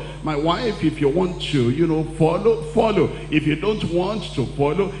the Lord. My wife, if you want to, follow. If you don't want to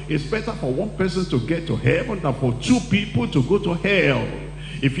follow, it's better for one person to get to heaven than for two people to go to hell.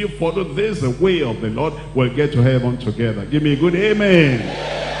 If you follow this, the way of the Lord, we'll get to heaven together. Give me a good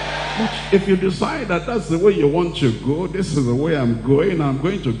amen. But if you decide that that's the way you want to go, this is the way I'm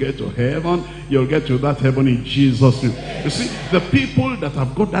going to get to heaven, you'll get to that heaven in Jesus' name. You see, the people that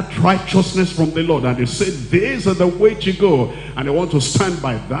have got that righteousness from the Lord, and they say, this is the way to go, and they want to stand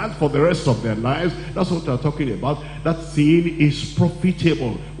by that for the rest of their lives, that's what they're talking about. That thing is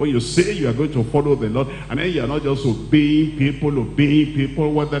profitable. When you say you are going to follow the Lord, and then you're not just obeying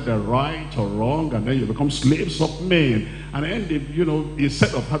people, whether they're right or wrong, and then you become slaves of men. And then,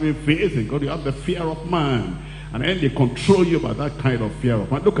 instead of having faith in God, you have the fear of man. And then they control you by that kind of fear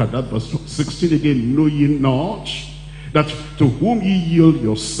of man. Look at that verse 16 again. Know ye not that to whom ye yield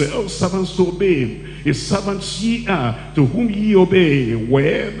yourselves, servants to obey. His servants ye are, to whom ye obey,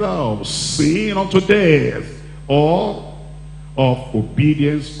 whether of sin unto death, or of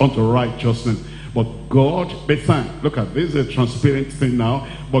obedience unto righteousness. But God be thanked. Look at this, a transparent thing now.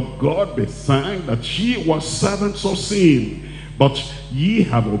 But God be thanked that ye were servants of sin, but ye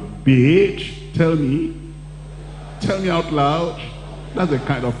have obeyed. Tell me out loud. That's the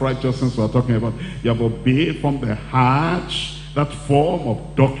kind of righteousness we're talking about. You have obeyed from the heart that form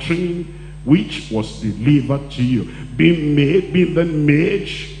of doctrine which was delivered to you. Being then made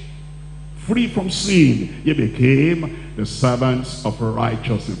free from sin, ye became the servants of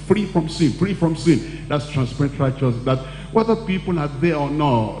righteousness. Free from sin. That's transparent righteousness. That whether people are there or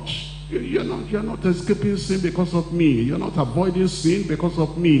not, you're not escaping sin because of me. You're not avoiding sin because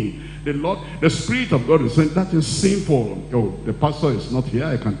of me. The Spirit of God is saying that is sinful. Oh, the pastor is not here,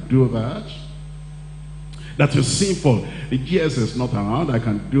 I can't do that. That is sinful. The GS is not around, I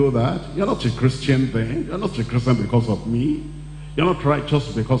can do that. You're not a Christian then. You're not a Christian because of me. You're not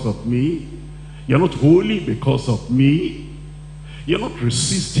righteous because of me. You're not holy because of me. You're not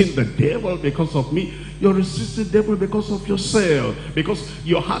resisting the devil because of me. You're resisting the devil because of yourself, because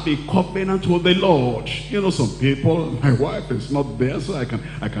you have a covenant with the Lord. You know, some people, my wife is not there, so I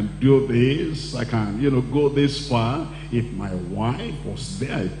can do this, I can, you know, go this far. If my wife was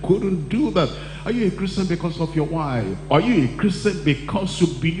there, I couldn't do that. Are you a Christian because of your wife? Are you a Christian because you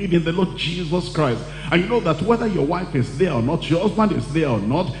believe in the Lord Jesus Christ? And you know that whether your wife is there or not, your husband is there or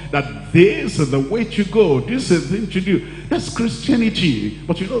not, that this is the way to go, this is the thing to do. That's Christianity.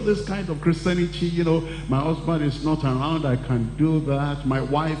 But you know, this kind of Christianity, you know, my husband is not around, I can do that. My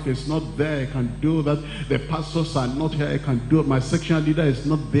wife is not there, I can do that. The pastors are not here, I can do it. My section leader is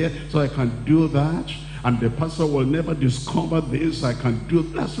not there, so I can do that. And the pastor will never discover this, I can do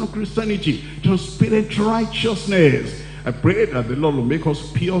it. That's not Christianity. Transparent righteousness. I pray that the Lord will make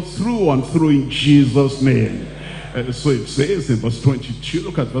us pure through and through in Jesus' name. So it says in verse 22,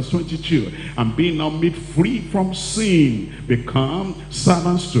 look at verse 22. And being now made free from sin, become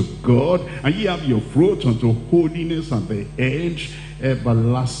servants to God, and ye have your fruit unto holiness, and the end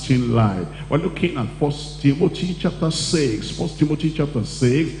everlasting life. We're looking at 1 Timothy chapter 6. 1 Timothy chapter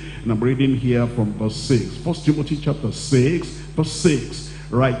 6, and I'm reading here from verse 6. 1 Timothy chapter 6, verse 6.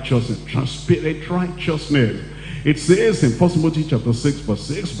 Righteousness, transparent righteousness. It says in 1 Timothy chapter 6, verse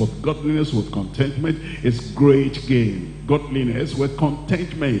 6, but godliness with contentment is great gain. Godliness with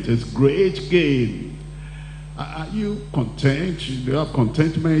contentment is great gain. Are you content? Do you have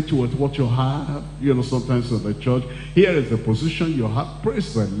contentment with what you have? You know, sometimes in the church, here is the position you have.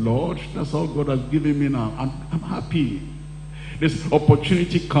 Praise the Lord. That's all God has given me now. I'm happy. This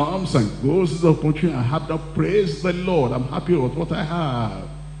opportunity comes and goes. This opportunity I have now. Praise the Lord. I'm happy with what I have.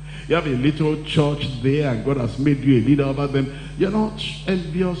 You have a little church there, and God has made you a leader over them. You're not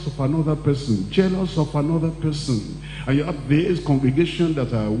envious of another person, jealous of another person. And you have this congregation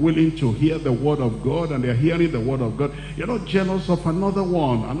that are willing to hear the word of God, and they're hearing the word of God. You're not jealous of another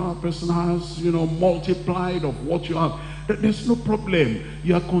one. Another person has, you know, multiplied of what you have. There's no problem.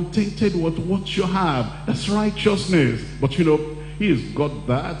 You are contented with what you have. That's righteousness. But you know, he's got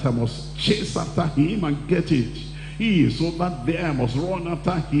that. I must chase after him and get it. He is over there, I must run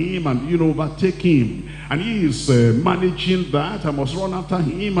after him and, you know, overtake him. And he is managing that, I must run after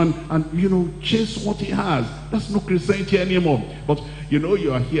him and, you know, chase what he has. That's no Christianity anymore. But, you know,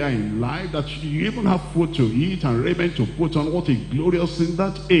 you are here in life, that you even have food to eat and raiment to put on. What a glorious thing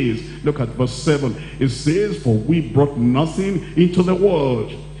that is. Look at verse 7. It says, for we brought nothing into the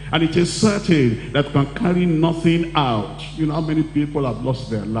world, and it is certain that can carry nothing out. You know how many people have lost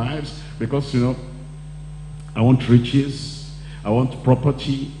their lives because, you know, I want riches, I want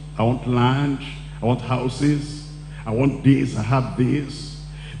property, I want land, I want houses, I want this, I have this.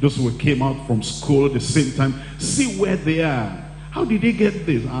 Those who came out from school at the same time, see where they are. How did they get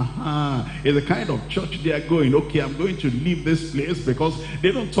this? It's the kind of church they are going. Okay, I'm going to leave this place because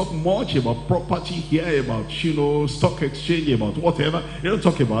they don't talk much about property here, about, you know, stock exchange, about whatever. They don't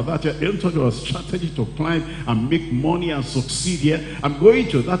talk about that. They don't talk about strategy to climb and make money and succeed here. I'm going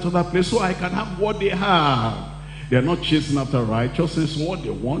to that other place so I can have what they have. They're not chasing after righteousness. What they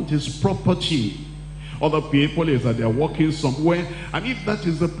want is property. Other people is that they're working somewhere, and if that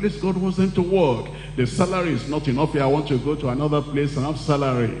is the place God wants them to work, the salary is not enough. I want to go to another place and have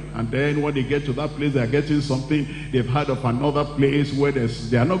salary, and then when they get to that place, they're getting something they've heard of another place where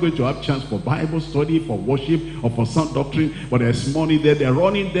they are not going to have chance for Bible study, for worship, or for sound doctrine, but there's money there. They're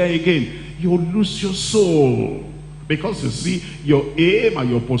running there again. You'll lose your soul. Because you see, your aim and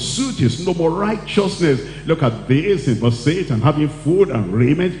your pursuit is no more righteousness. Look at this in verse 8, and having food and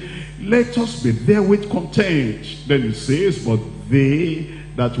raiment, let us be therewith content. Then it says, but they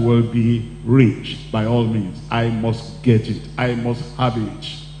that will be rich, by all means, I must get it, I must have it,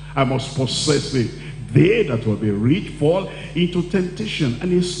 I must possess it. They that will be rich fall into temptation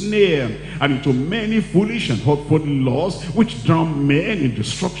and a snare, and into many foolish and hurtful laws, which drown men in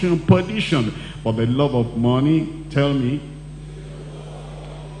destruction and perdition. For the love of money, tell me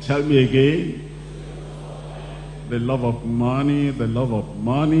again. The love of money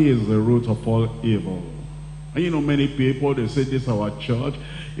is the root of all evil. And you know, many people, they say, this is our church.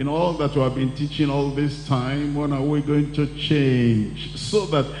 In all that we have been teaching all this time, when are we going to change? So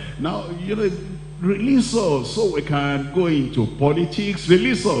that now, you know, release us so we can go into politics.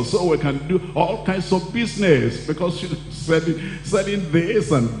 Release us so we can do all kinds of business. Because you know, selling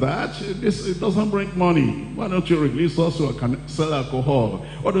this and that, it doesn't bring money. Why don't you release us so we can sell alcohol?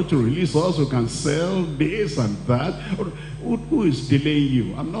 Why don't you release us so we can sell this and that? Who is delaying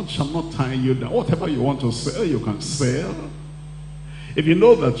you? I'm not tying you down. Whatever you want to sell, you can sell. If you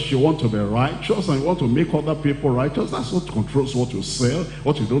know that you want to be righteous and you want to make other people righteous, that's what controls what you sell,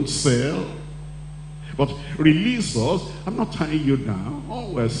 what you don't sell. But release us. I'm not tying you down.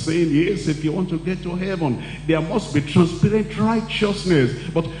 All we're saying is, if you want to get to heaven, there must be transparent righteousness.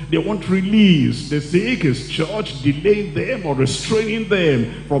 But they won't release. They think it's church delaying them or restraining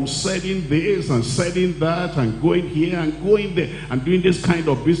them from selling this and selling that and going here and going there and doing this kind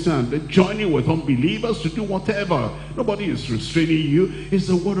of business and then joining with unbelievers to do whatever. Nobody is restraining you. It's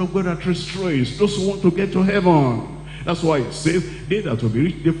the word of God that restrains those who want to get to heaven. That's why it says, they that will be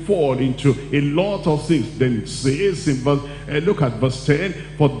rich, they fall into a lot of things. Then it says, in verse, look at verse 10,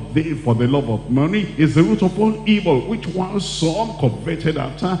 for the love of money is the root of all evil, which while some coveted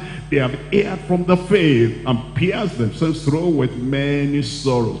after, they have erred from the faith, and pierced themselves through with many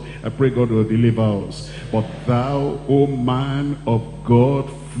sorrows. I pray God will deliver us. But thou, O man of God,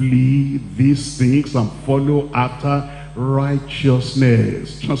 flee these things and follow after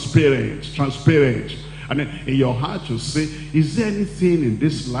righteousness. Transparent. And then in your heart you say, is there anything in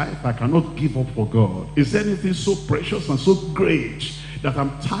this life I cannot give up for God? Is there anything so precious and so great that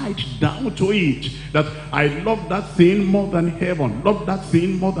I'm tied down to it, that I love that thing more than heaven, love that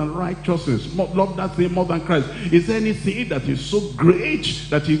thing more than righteousness, love that thing more than Christ? Is there anything that is so great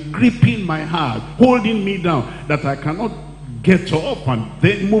that is gripping my heart, holding me down, that I cannot get up and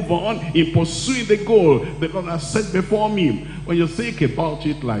then move on in pursuing the goal the Lord has set before me? When you think about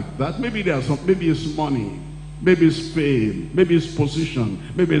it like that, maybe it's money, maybe it's fame, maybe it's position,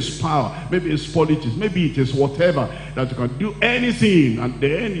 maybe it's power, maybe it's politics, maybe it is whatever, that you can do anything and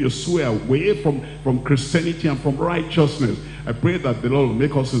then you swear away from Christianity and from righteousness. I pray that the Lord will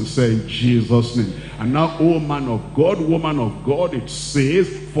make us sincere in Jesus' name. And now, O man of God, woman of God, it says,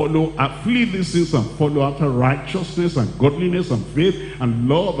 flee these things and follow after righteousness and godliness and faith and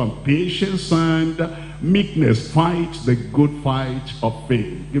love and patience and meekness. Fight the good fight of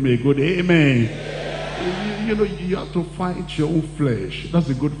faith. Give me a good amen. You know, you have to fight your own flesh. That's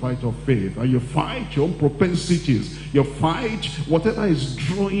a good fight of faith. And you fight your own propensities. You fight whatever is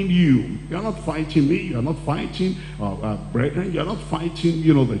drawing you. You're not fighting me. You're not fighting brethren. You're not fighting,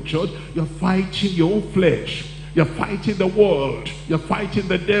 the church. You're fighting your own flesh. You're fighting the world. You're fighting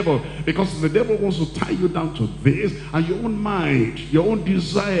the devil. Because the devil wants to tie you down to this. And your own mind, your own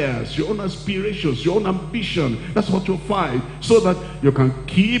desires, your own aspirations, your own ambition. That's what you fight. So that you can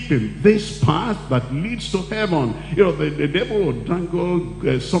keep in this path that leads to heaven. The devil will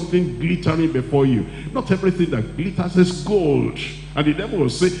dangle something glittering before you. Not everything that glitters is gold. And the devil will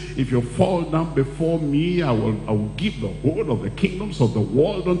say, if you fall down before me, I will give the whole of the kingdoms of the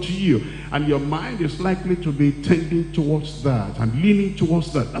world unto you. And your mind is likely to be tending towards that and leaning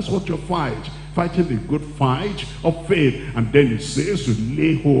towards that. That's what you fight. Fighting the good fight of faith. And then it says to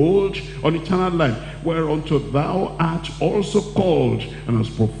lay hold on eternal life, whereunto thou art also called, and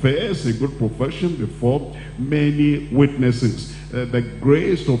hast professed a good profession before many witnesses. The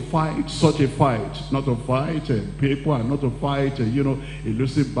grace to fight such a fight, not to fight people, and not to fight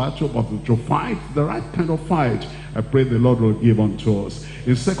elusive battle, but to fight the right kind of fight. I pray the Lord will give unto us.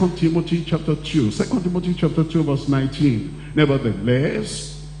 In 2 Timothy chapter 2 verse 19,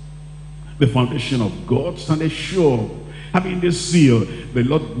 nevertheless the foundation of God standeth sure, having this seal, the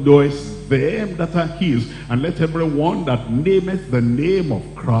Lord knoweth them that are his, and let everyone that nameth the name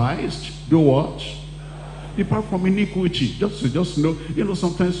of Christ do what? Depart from iniquity. Just know,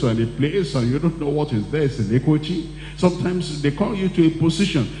 sometimes you're in a place and you don't know what is there. It's iniquity. Sometimes they call you to a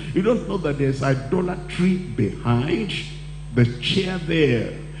position. You don't know that there's idolatry behind the chair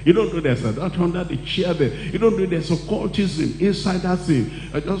there. You don't know there's that under the chair there. You don't know there's occultism inside that thing.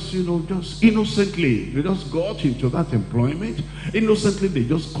 Just innocently, you just got into that employment. Innocently, they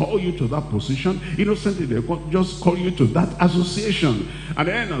just call you to that position. Innocently, they just call you to that association. And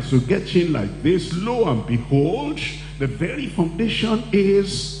then as you get in like this, lo and behold, the very foundation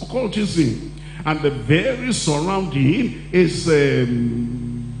is occultism. And the very surrounding is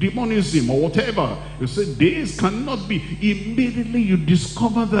demonism or whatever. You say this cannot be. Immediately you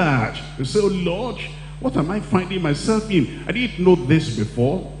discover that. You say, oh Lord, what am I finding myself in? I didn't know this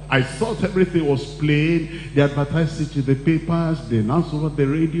before. I thought everything was plain. They advertised it in the papers, they announced over the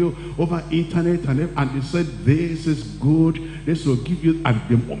radio, over internet, and they said this is good, this will give you. And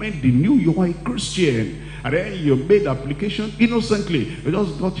the moment they knew you were a Christian, and then you made application innocently, you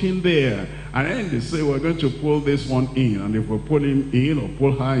just got in there, and then they say, we're going to pull this one in, and if we pull him in or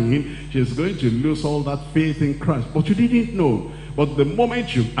pull her in, she's going to lose all that faith in Christ. But you didn't know. But the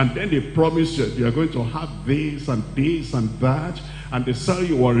moment and then they promise you are going to have this and that, and the salary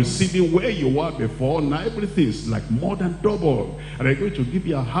you were receiving where you were before, now everything is like more than double. And they're going to give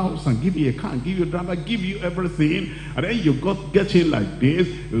you a house and give you a car and give you a driver, give you everything. And then you get in like this.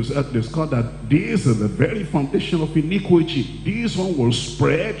 It's discovered that this is the very foundation of iniquity. This one will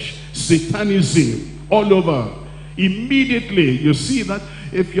spread Satanism all over. Immediately you see that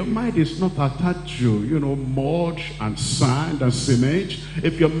if your mind is not attached to, mud and sand and cement,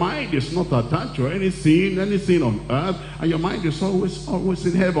 if your mind is not attached to anything on earth, and your mind is always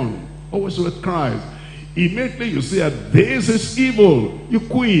in heaven, always with Christ, immediately you see that this is evil, you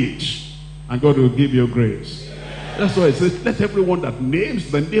quit, and God will give you grace. That's why it says, let everyone that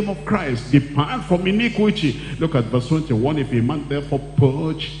names the name of Christ depart from iniquity. Look at verse 21. If a man therefore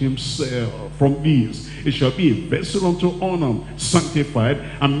purge himself from these, it shall be a vessel unto honor, sanctified,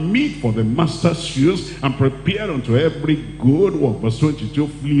 and meet for the master's use, and prepared unto every good work. Verse 22,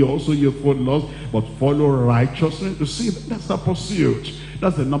 flee also youthful lust, but follow righteousness. You see, that's a pursuit.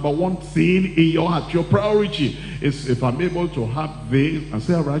 That's the number one thing in your heart. Your priority is, if I'm able to have this and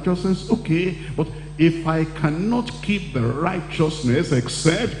say righteousness, okay, but if I cannot keep the righteousness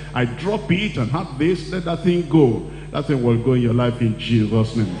except I drop it and have this, let that thing go. That thing will go in your life in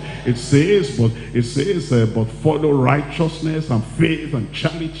Jesus' name. It says, but follow righteousness and faith and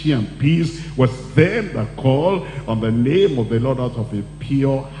charity and peace with them that call on the name of the Lord out of a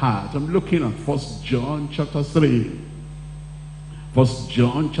pure heart. I'm looking at 1 John chapter 3. 1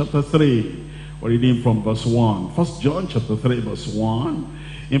 John chapter 3. We're reading from verse 1. 1 John chapter 3 verse 1.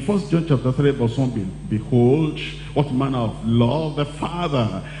 In 1 John chapter 3 verse 1, behold, what manner of love the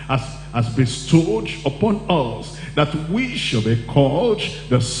Father has bestowed upon us, that we shall be called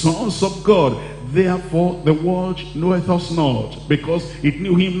the sons of God. Therefore the world knoweth us not, because it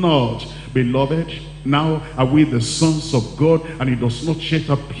knew him not. Beloved, now are we the sons of God, and it does not yet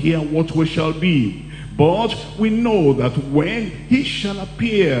appear what we shall be. But we know that when he shall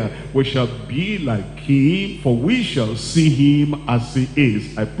appear, we shall be like him, for we shall see him as he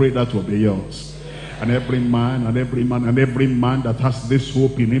is. I pray that will be yours. And every man that has this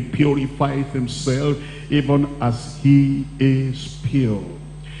hope in him purifieth himself, even as he is pure.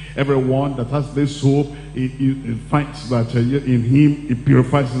 Everyone that has this hope, he finds that in him he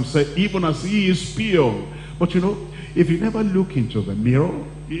purifies himself, even as he is pure. But if you never look into the mirror,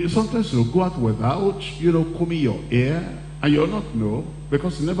 sometimes you'll go out without, combing your hair, and you'll not know,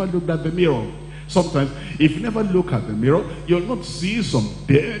 because you never looked at the mirror. Sometimes, if you never look at the mirror, you'll not see some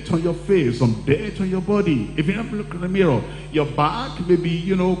dirt on your face, some dirt on your body. If you never look at the mirror, your back may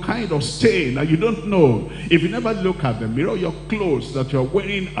be, kind of stained, and you don't know. If you never look at the mirror, your clothes that you're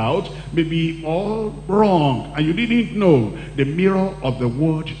wearing out may be all wrong, and you didn't know. The mirror of the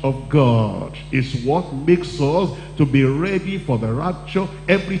Word of God is what makes us to be ready for the rapture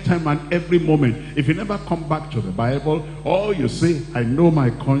every time and every moment. If you never come back to the Bible, all you say, I know my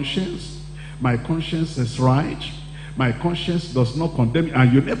conscience. My conscience is right. My conscience does not condemn me.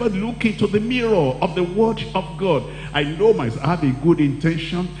 And you never look into the mirror of the Word of God. I know I have a good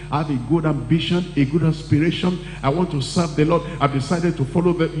intention. I have a good ambition, a good aspiration. I want to serve the Lord. I've decided to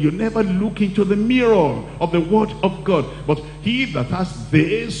follow the... You never look into the mirror of the Word of God. But he that has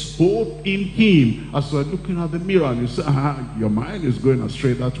this hope in him, as we're looking at the mirror, and you say, your mind is going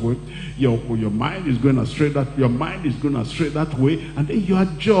astray that way. Your mind is going astray that. Your mind is going astray that way. And then you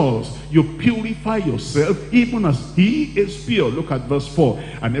adjust. You purify yourself, even as he is pure. Look at verse 4.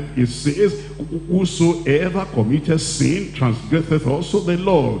 And it says, whosoever committeth sin transgresseth also the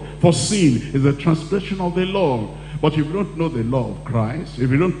law. For sin is the transgression of the law. But if you don't know the law of Christ,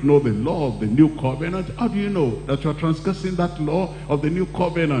 if you don't know the law of the new covenant, how do you know that you're transgressing that law of the new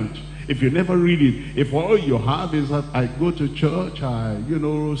covenant? If you never read it, if all you have is that I go to church, I,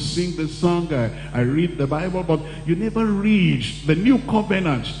 sing the song, I read the Bible, but you never read the new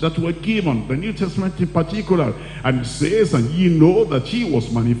covenant that were given, the New Testament in particular. And it says, and ye know that he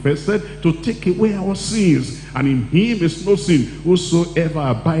was manifested to take away our sins, and in him is no sin. Whosoever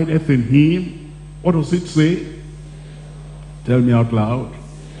abideth in him, what does it say? Tell me out loud.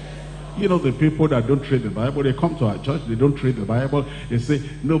 The people that don't read the Bible, they come to our church, they don't read the Bible, they say,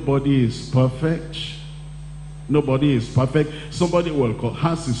 nobody is perfect. Nobody is perfect. Somebody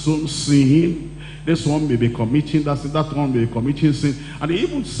has his own sin. This one may be committing that sin, that one may be committing sin. And they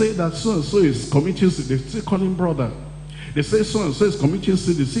even say that so-and-so is committing sin, they still call him brother. They say so-and-so is committing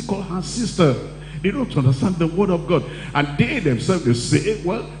sin, they still call her sister. They don't understand the Word of God. And they themselves, they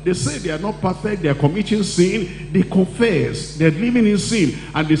say they are not perfect, they are committing sin, they confess, they're living in sin,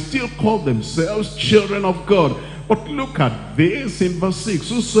 and they still call themselves children of God. But look at this in verse 6,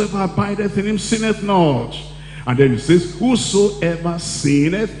 whosoever abideth in him sinneth not. And then it says, whosoever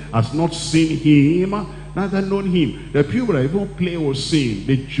sinneth has not seen him, neither known him. The people that even play with sin,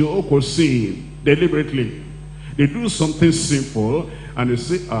 they joke with sin deliberately. They do something sinful, and they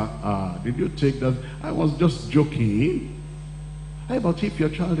say, did you take that? I was just joking. How about if your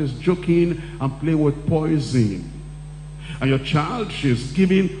child is joking and play with poison? And your child, she's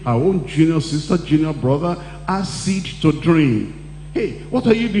giving her own junior sister, junior brother, acid to drink. Hey, what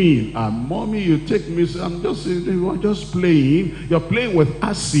are you doing? Mommy, you take me, I'm just playing. You're playing with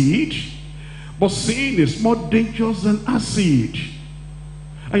acid. But sin is more dangerous than acid.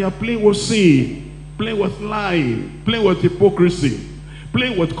 And you're playing with sin, playing with lying, playing with hypocrisy,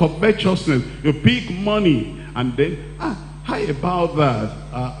 playing with covetousness. You pick money, and then, how about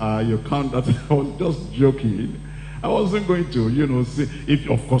that? You can't, I was just joking. I wasn't going to, see,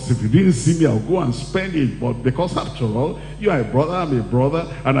 of course, if you didn't see me, I'll go and spend it. But because after all, you are a brother, I'm a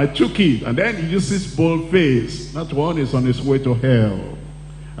brother, and I took it. And then he uses bold face. That one is on his way to hell.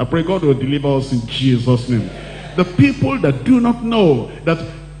 I pray God will deliver us in Jesus' name. The people that do not know that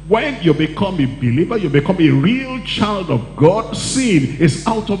when you become a believer, you become a real child of God, sin is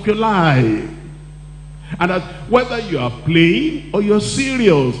out of your life. And that whether you are playing or you're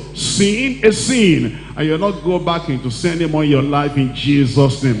serious, sin is sin. And you'll not go back into sin anymore in your life in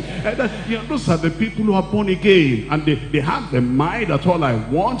Jesus' name. And that, those are the people who are born again. And they have the mind that all I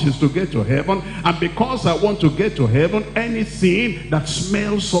want is to get to heaven. And because I want to get to heaven, anything that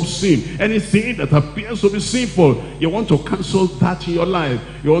smells of sin, anything that appears to be sinful, you want to cancel that in your life.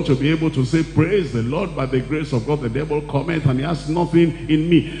 You want to be able to say, praise the Lord, by the grace of God, the devil cometh and he has nothing in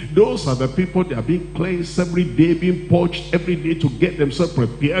me. Those are the people that are being cleansed every day, being purged every day to get themselves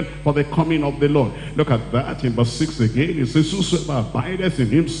prepared for the coming of the Lord. Look at that in verse 6 again. It says, whosoever abideth in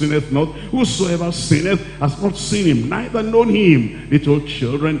him sinneth not. Whosoever sinneth has not seen him, neither known him. Little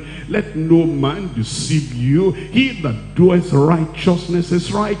children, let no man deceive you. He that doeth righteousness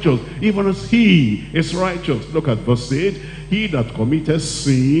is righteous, even as he is righteous. Look at verse 8. He that committeth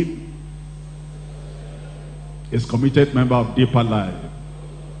sin is committed member of deeper life.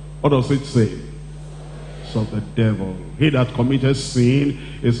 What does it say? Of the devil. He that committed sin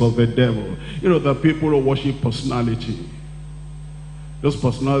is of the devil. The people who worship personality, those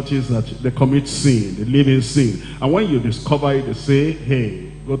personalities that they commit sin, they live in sin, and when you discover it, they say,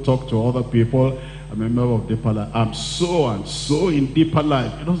 hey, go talk to other people. I'm a member of deeper life. I'm so and so in deeper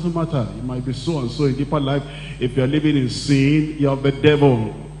life. It doesn't matter. You might be so and so in deeper life. If you're living in sin, you're of the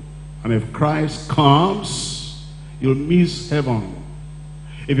devil. And if Christ comes, you'll miss heaven.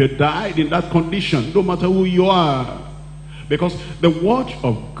 If you died in that condition, no matter who you are. Because the word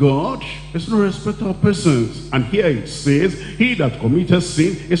of God is no respecter of persons. And here it says, he that committeth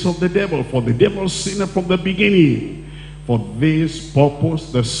sin is of the devil, for the devil sinned from the beginning. For this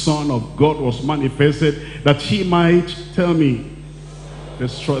purpose the Son of God was manifested, that he might, tell me,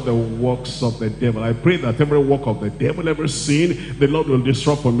 destroy the works of the devil. I pray that every work of the devil, every sin, the Lord will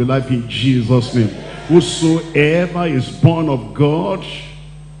destroy from your life in Jesus' name. Whosoever is born of God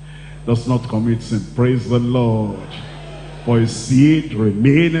does not commit sin. Praise the Lord. For his seed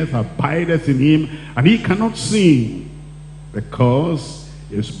remaineth, abideth in him, and he cannot sin, because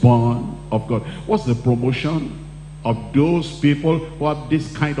he is born of God. What's the promotion of those people who have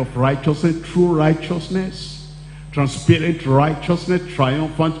this kind of righteousness? True righteousness, transparent righteousness,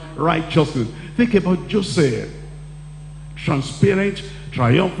 triumphant righteousness. Think about Joseph. Transparent,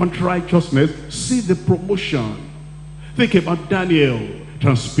 triumphant righteousness. See the promotion. Think about Daniel.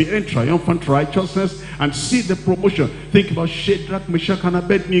 Transparent, triumphant righteousness, and see the promotion. Think about Shadrach, Meshach, and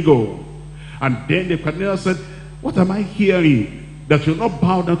Abednego. And then Nebuchadnezzar said, what am I hearing? That you'll not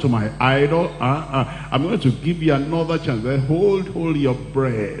bow down to my idol? I'm going to give you another chance. Hold your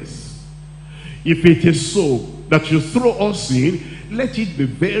breath. If it is so that you throw us in, let it be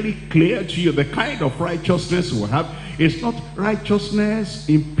very clear to you the kind of righteousness we have. It's not righteousness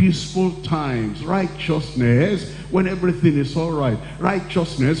in peaceful times. Righteousness when everything is all right.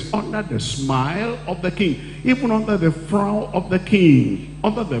 Righteousness under the smile of the king. Even under the frown of the king.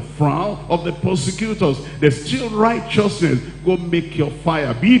 Under the frown of the persecutors. There's still righteousness. Go make your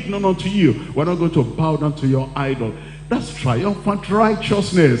fire. Be it known unto you. We're not going to bow down to your idol. That's triumphant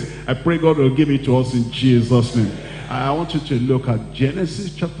righteousness. I pray God will give it to us in Jesus' name. I want you to look at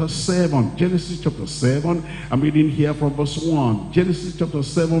Genesis chapter 7. Genesis chapter 7. I'm reading here from verse 1. Genesis chapter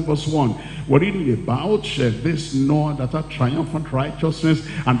 7 verse 1. We're reading about this Noah that had triumphant righteousness.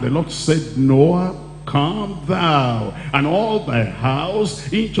 And the Lord said, Noah, come thou and all thy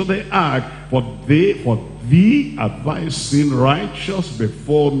house into the ark, for thee have I seen righteous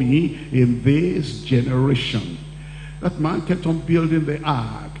before me in this generation. That man kept on building the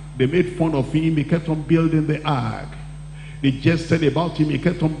ark. They made fun of him. He kept on building the ark. They jested about him. He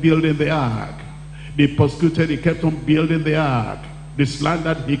kept on building the ark. They persecuted. He kept on building the ark. They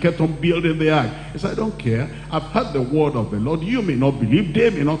slandered. He kept on building the ark. He said, I don't care. I've heard the word of the Lord. You may not believe. They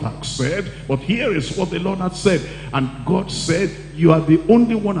may not accept. But here is what the Lord had said. And God said, you are the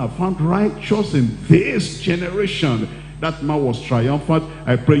only one I found righteous in this generation. That man was triumphant.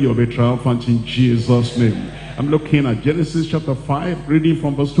 I pray you'll be triumphant in Jesus' name. I'm looking at Genesis chapter 5, reading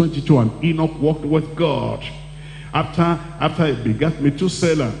from verse 22. And Enoch walked with God after he begat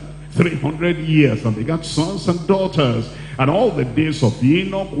Methuselah 300 years, and begat sons and daughters. And all the days of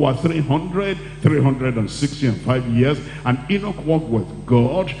Enoch were 365 years. And Enoch walked with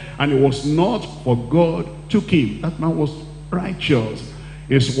God, and it was not, for God took him. That man was righteous.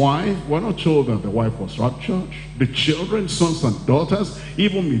 His wife, we're not told that the wife was righteous. The children, sons and daughters,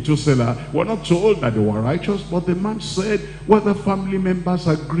 even Methuselah, we're not told that they were righteous. But the man said, whether family members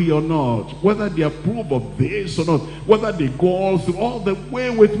agree or not, whether they approve of this or not, whether they go all the way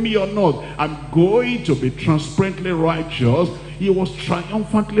with me or not, I'm going to be transparently righteous. He was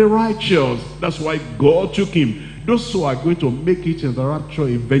triumphantly righteous. That's why God took him. Those who are going to make it in the rapture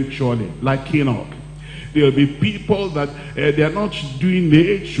eventually, like Enoch, there will be people that they are not doing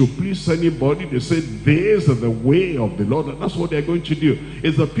it to please anybody. They say, this is the way of the Lord. And that's what they're going to do.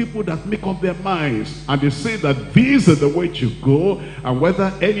 It's the people that make up their minds. And they say that this is the way to go. And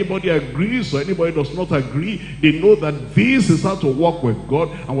whether anybody agrees or anybody does not agree, they know that this is how to walk with God.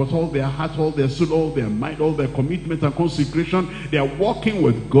 And with all their heart, all their soul, all their mind, all their commitment and consecration, they are walking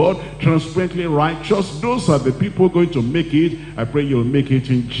with God, transparently righteous. Those are the people going to make it. I pray you'll make it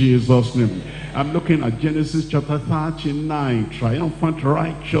in Jesus' name. I'm looking at Genesis chapter 39, triumphant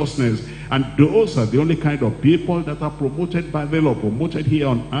righteousness. And those are the only kind of people that are promoted by the Lord, promoted here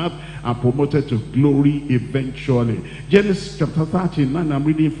on earth and promoted to glory eventually. Genesis chapter 39, I'm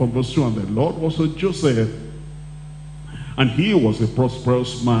reading from verse 2. And the Lord was with Joseph, and he was a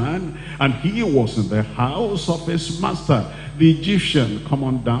prosperous man, and he was in the house of his master, the Egyptian. Come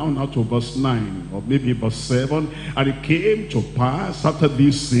on down now to verse 9, or maybe verse 7. And it came to pass after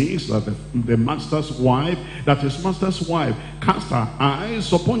these things that the master's wife, that his master's wife cast her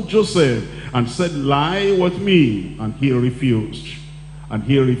eyes upon Joseph and said, lie with me. And he refused. And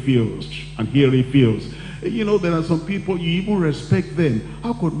he refused. And he refused. You know, there are some people, you even respect them.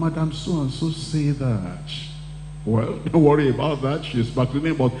 How could Madam so-and-so say that? Well, don't worry about that. She's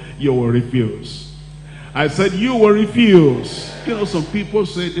battling, but you will refuse. I said, you will refuse. You know, some people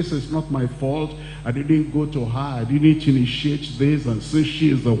say, this is not my fault. I didn't go to her. I didn't initiate this. And since she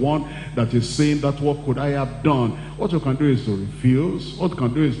is the one that is saying that, what could I have done? What you can do is to refuse. What you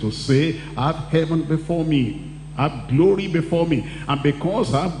can do is to say, I have heaven before me. I have glory before me. And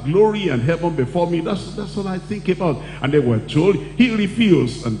because I have glory and heaven before me, that's what I think about. And they were told, he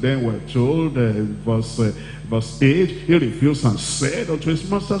refused. And then we're told, verse 8, he refused and said unto his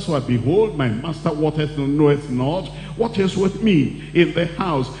master's wife, behold, my master wotteth and knoweth not what is with me in the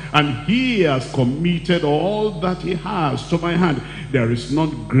house, and he has committed all that he has to my hand. There is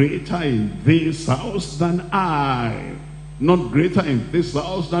none greater in this house than I. None greater in this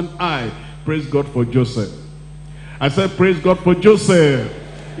house than I. Praise God for Joseph. I said, praise God for Joseph.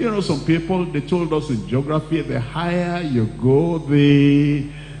 You know, some people, they told us in geography, the higher you go, the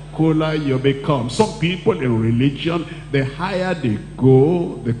cooler you become. Some people in religion, the higher they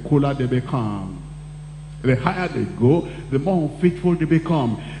go, the cooler they become. The higher they go, the more unfaithful they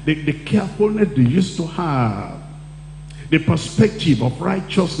become. The carefulness they used to have, the perspective of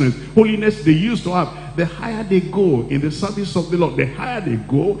righteousness, holiness they used to have, the higher they go in the service of the Lord, the higher they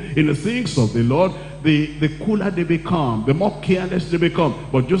go in the things of the Lord, the cooler they become, the more careless they become.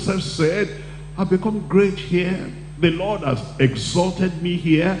 But Joseph said, I've become great here. The Lord has exalted me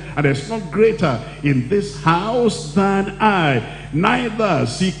here, and there's not greater in this house than I. Neither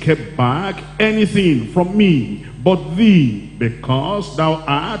has he kept back anything from me but thee, because thou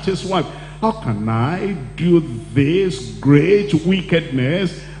art his wife. How can I do this great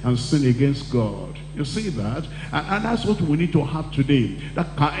wickedness and sin against God? You see that? And that's what we need to have today.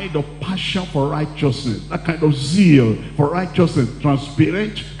 That kind of passion for righteousness. That kind of zeal for righteousness.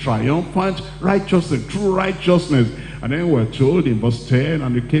 Transparent, triumphant righteousness. True righteousness. And then we're told in verse 10,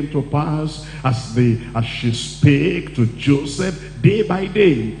 and it came to pass as she spake to Joseph day by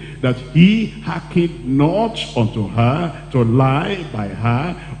day, that he hearkened not unto her to lie by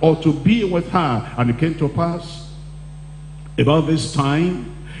her or to be with her. And it came to pass about this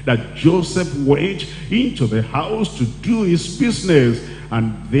time that Joseph went into the house to do his business,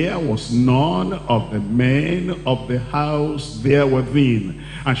 and there was none of the men of the house there within.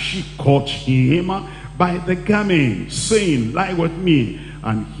 And she caught him by the garment, saying, lie with me.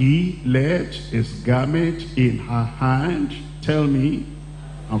 And he laid his garment in her hand, tell me,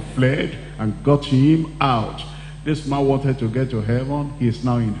 and fled and got him out. This man wanted to get to heaven. He is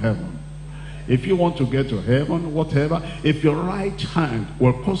now in heaven. If you want to get to heaven, whatever, if your right hand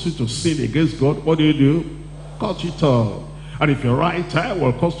will cause you to sin against God, what do? Cut it off. And if your right hand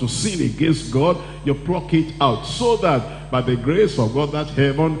will cause to sin against God, you pluck it out, so that by the grace of God, that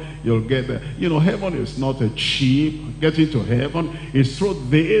heaven, you'll get there. You know, heaven is not a cheap. Getting to heaven is through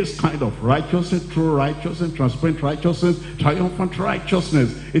this kind of righteousness, true righteousness, transparent righteousness, triumphant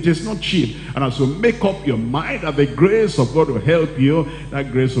righteousness. It is not cheap. And as you make up your mind that the grace of God will help you,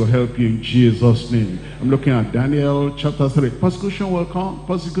 that grace will help you in Jesus' name. I'm looking at Daniel chapter 3. Persecution will come.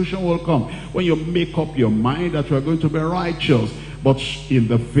 Persecution will come. When you make up your mind that you are going to be righteous, but in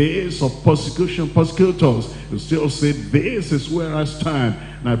the face of persecution, persecutors, you still say, this is where I stand.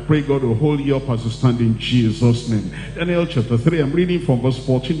 And I pray God will hold you up as you stand in Jesus' name. Daniel chapter 3, I'm reading from verse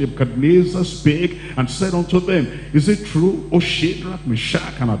 14. Nebuchadnezzar spake and said unto them, is it true, O Shadrach,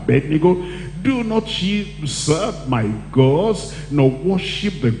 Meshach, and Abednego? Do not ye serve my gods, nor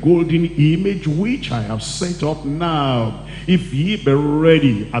worship the golden image which I have set up now. If ye be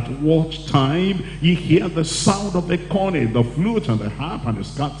ready, at what time ye hear the sound of the cornet, the flute, and the harp, and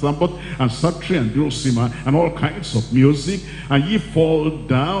the trumpet, and psaltery, and dulcimer, and all kinds of music, and ye fall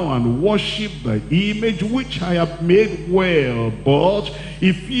down and worship the image which I have made, well, but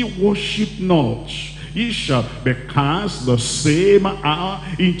if ye worship not, ye shall be cast the same hour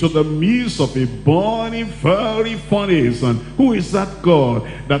into the midst of a burning fiery furnace. And who is that God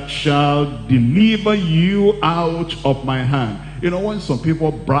that shall deliver you out of my hand? You know, when some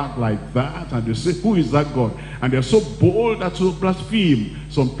people brag like that and they say, who is that God? And they're so bold that will blaspheme.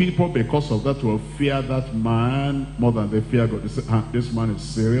 Some people, because of that, will fear that man more than they fear God. They say, this man is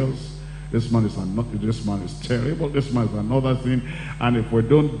serious. This man is terrible. This man is another thing. And if we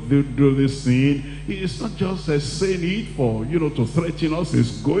don't do this thing, it's not just saying it for, you know, to threaten us.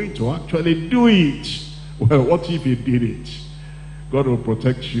 He's going to actually do it. Well, what if he did it? God will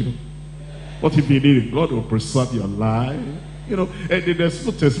protect you. What if he did it? God will preserve your life. You know, there's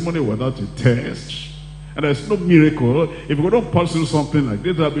no testimony without a test. And there's no miracle. If we don't pursue something like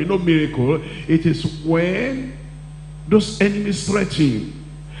this, there'll be no miracle. It is when those enemies threaten.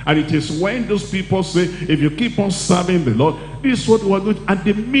 And it is when those people say, if you keep on serving the Lord, this is what we're going to, and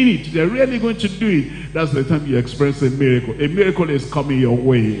the minute they're really going to do it, that's the time you experience a miracle. A miracle is coming your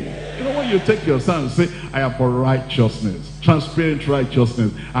way. You know, when you take your stand and say, I am for righteousness, transparent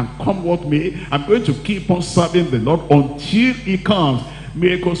righteousness, and come what may, I'm going to keep on serving the Lord until he comes.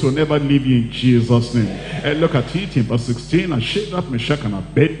 Miracles will never leave you in Jesus' name. And look at it in verse 16. And Shadrach, Meshach, and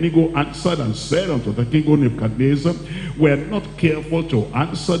Abednego answered and said unto the king Nebuchadnezzar, we are not careful to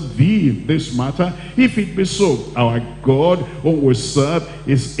answer thee in this matter. If it be so, our God whom we serve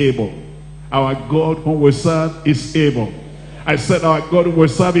is able. Our God whom we serve is able. I said our God whom we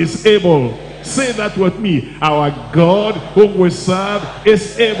serve is able. Say that with me. Our God whom we serve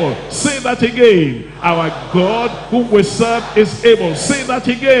is able. Say that again. Our God whom we serve is able. Say that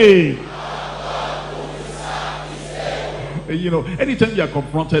again. You know, anytime you are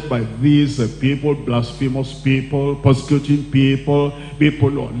confronted by these people, blasphemous people, persecuting people,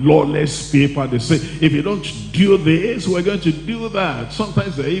 lawless people, they say, if you don't do this, we're going to do that.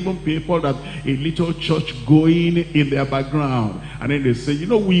 Sometimes there are even people that a little church going in their background. And then they say, you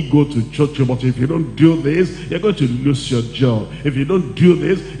know, we go to church, but if you don't do this, you're going to lose your job. If you don't do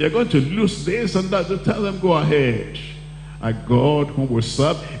this, you're going to lose this and that. So tell them, go ahead. Our God whom we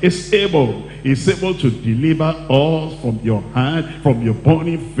serve is able. He's able to deliver us from your hand, from your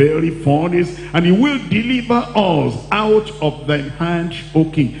burning fiery furnace, and he will deliver us out of thine hand, O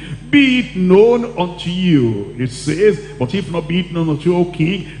king. Be it known unto you, it says, but if not be it known unto you, O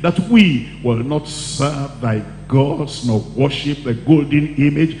king, that we will not serve thy gods, nor worship the golden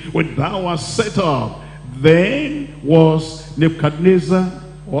image which thou hast set up. Then was Nebuchadnezzar,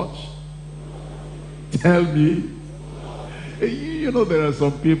 what? Tell me. You know, there are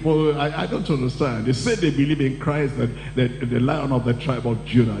some people, I don't understand. They say they believe in Christ, the Lion of the tribe of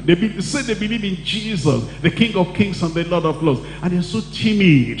Judah. They say they believe in Jesus, the King of kings and the Lord of lords. And they're so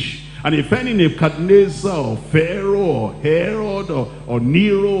timid. And if any Nebuchadnezzar or Pharaoh or Herod or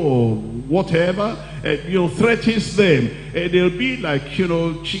Nero or whatever, you know, threatens them, they'll be like, you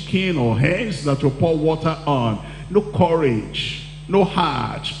know, chicken or hens that will pour water on. No courage. No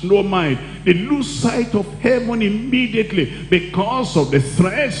heart, no mind. They lose sight of heaven immediately because of the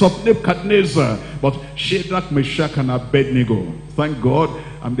threats of Nebuchadnezzar. But Shadrach, Meshach, and Abednego, thank God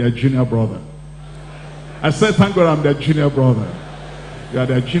I'm their junior brother. I said, thank God I'm their junior brother. You are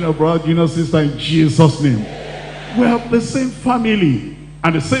their junior brother, junior sister in Jesus' name. We have the same family.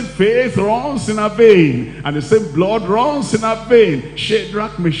 And the same faith runs in our vein. And the same blood runs in our vein.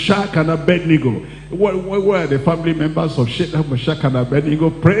 Shadrach, Meshach, and Abednego. Where are the family members of Shadrach, Meshach, and Abednego?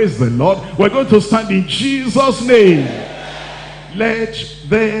 Praise the Lord. We're going to stand in Jesus' name. Let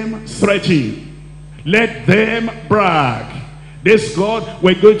them threaten. Let them brag. This God,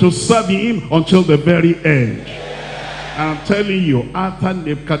 we're going to serve him until the very end. And I'm telling you, after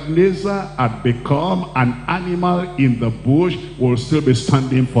Nebuchadnezzar had become an animal in the bush, will still be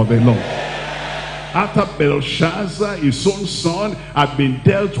standing for the Lord. After Belshazzar, his own son, had been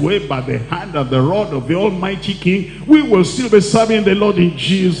dealt with by the hand and the rod of the Almighty King, we will still be serving the Lord in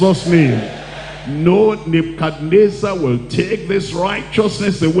Jesus' name. No Nebuchadnezzar will take this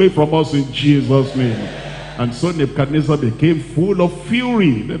righteousness away from us in Jesus' name. And so Nebuchadnezzar became full of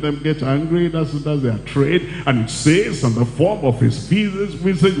fury. Let them get angry, that's their trade. And it says, and the form of his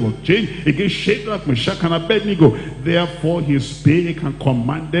visage was changed against Shadrach, Meshach, and Abednego. Therefore he spake and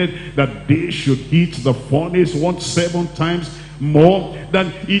commanded that they should heat the furnace 7 times more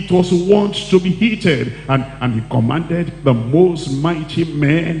than it was wont to be heated. And he commanded the most mighty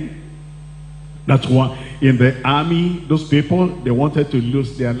men that were in the army. Those people, they wanted to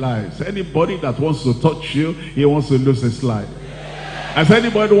lose their lives. Anybody that wants to touch you, he wants to lose his life. As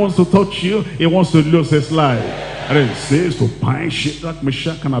anybody wants to touch you, he wants to lose his life. And it says to bind Shadrach,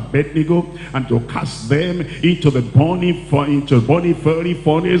 Meshach, and Abednego, and to cast them into the burning fiery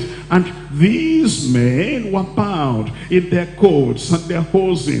furnace. And these men were bound in their coats and their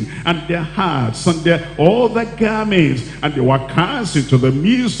hosen and their hats and their all their garments, and they were cast into the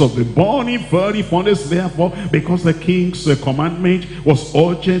midst of the burning fiery furnace. Therefore, because the king's commandment was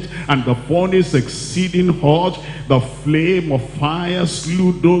urgent and the furnace exceeding hot, the flame of fire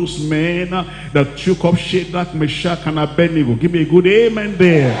slew those men that took up Shadrach, Meshach, and Abednego. Give me a good amen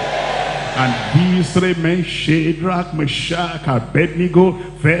there. And these 3 men, Shadrach, Meshach, and Abednego,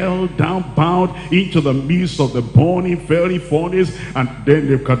 fell down bound into the midst of the burning fiery furnace. And then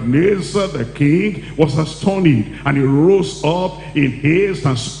Nebuchadnezzar the king was astonished, and he rose up in haste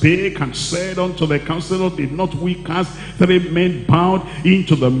and spake and said unto the counselor, did not we cast 3 men bound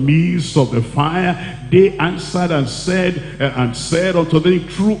into the midst of the fire? They answered and said unto them,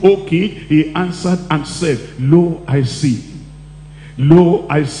 true, O king. He answered and said, lo, I see. Lo,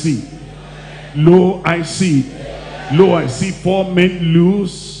 I see. Lo, I see. Lo, I see 4 men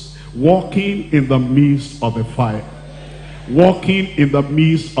loose, walking in the midst of the fire. Walking in the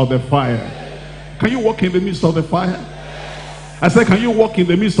midst of the fire. Can you walk in the midst of the fire? I said, can you walk in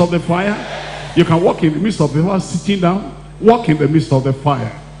the midst of the fire? You can walk in the midst of the fire sitting down. Walk in the midst of the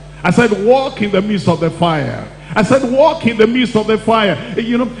fire. I said, walk in the midst of the fire. I said, walk in the midst of the fire.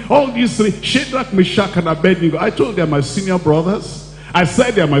 You know, all these 3, Shadrach, Meshach, and Abednego, I told them my senior brothers. I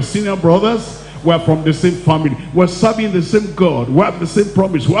said they're my senior brothers. We're from the same family. We're serving the same God. We have the same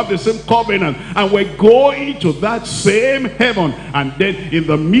promise. We have the same covenant. And we're going to that same heaven. And then in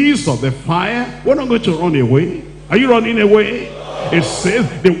the midst of the fire, we're not going to run away. Are you running away? It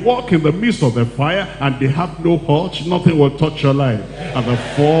says they walk in the midst of the fire and they have no hurt. Nothing will touch your life. And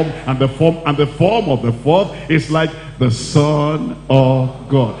the form of the fourth is like the Son of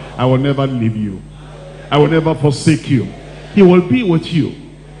God. I will never leave you. I will never forsake you. He will be with you.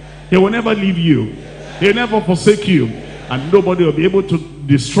 He will never leave you. He will never forsake you. And nobody will be able to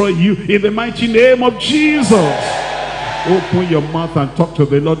destroy you in the mighty name of Jesus. Open your mouth and talk to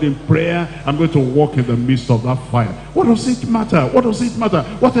the Lord in prayer. I'm going to walk in the midst of that fire. What does it matter? What does it matter?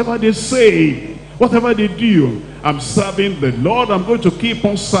 Whatever they say, whatever they do, I'm serving the Lord. I'm going to keep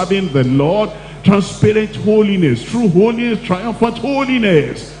on serving the Lord. Transparent holiness, true holiness, triumphant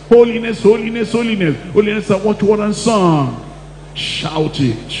holiness. Holiness, holiness, holiness. Holiness is what word and song. Shout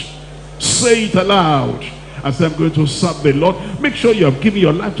it. Say it aloud. And say, I'm going to serve the Lord. Make sure you have given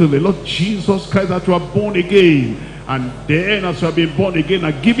your life to the Lord Jesus Christ, that you are born again. And then as you have been born again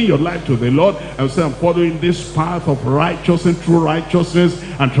and giving your life to the Lord, and say, I'm following this path of righteousness, true righteousness,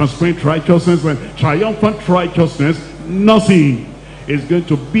 and transparent righteousness, and triumphant righteousness. Nothing is going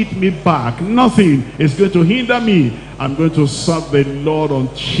to beat me back. Nothing is going to hinder me. I'm going to serve the Lord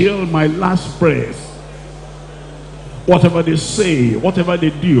until my last breath. Whatever they say, whatever they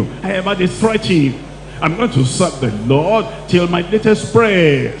do, however they threaten, I'm going to serve the Lord till my latest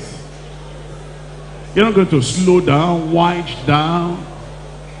breath. You're not going to slow down, wind down,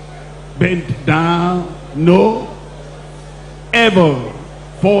 bend down. No. Ever.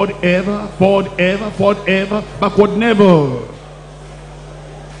 Forward ever, forward ever, forward ever, backward never.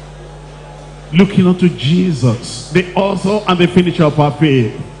 Looking unto Jesus, the author and the finisher of our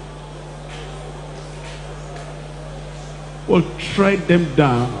faith. We'll tread them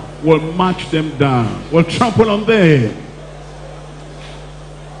down. We'll march them down. We'll trample on them.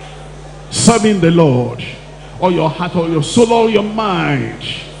 Serving the Lord. All your heart, all your soul, all your mind.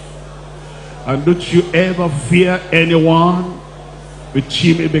 And don't you ever fear anyone. Be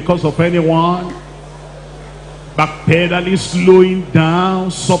timid because of anyone. Backpedaling, slowing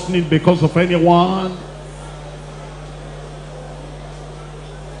down, softening because of anyone.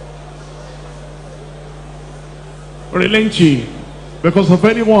 relenting because of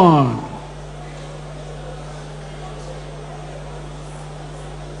anyone.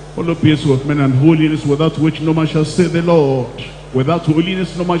 Follow peace with men and holiness, without which no man shall see the Lord. Without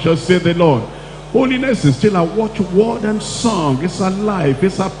holiness no man shall see the Lord. Holiness is still a watchword and song. It's a life,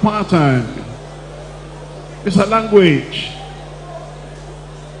 it's a pattern, it's a language,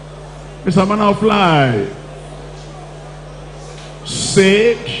 it's a manner of life.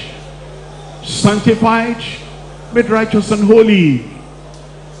 Saved, sanctified, made righteous and holy.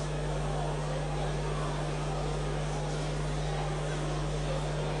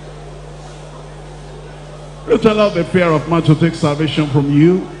 Don't allow the fear of man to take salvation from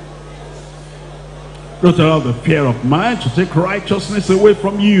you. Don't allow the fear of man to take righteousness away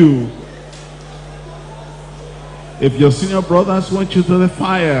from you. If your senior brothers want you to the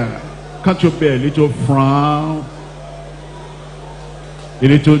fire, can't you bear a little frown, a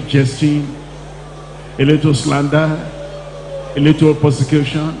little jesting, a little slander, a little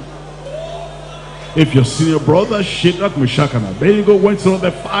persecution? If your senior brother Shadrach, Meshach, and Abednego went through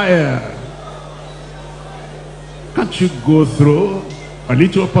the fire, can't you go through a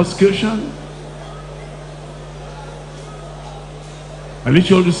little persecution, a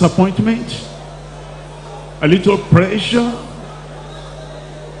little disappointment, a little pressure?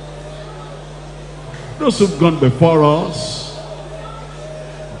 Those who've gone before us,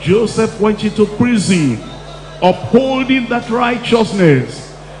 Joseph went into prison upholding that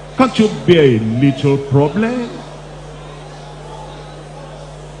righteousness. Can't you bear a little problem?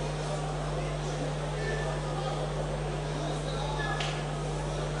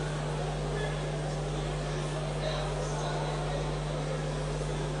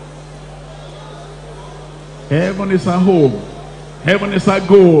 Heaven is our home. Heaven is our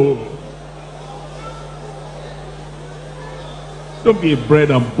goal. Don't be a bread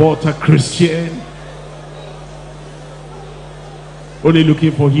and butter Christian, only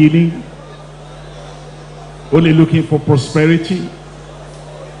looking for healing, only looking for prosperity.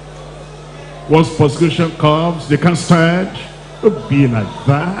 Once persecution comes, they can't stand. Don't be like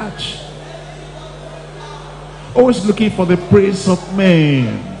that. Always looking for the praise of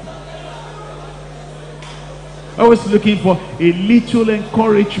men. Always looking for a little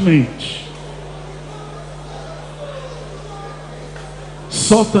encouragement.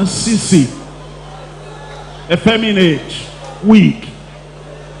 Soft and sissy, effeminate, weak,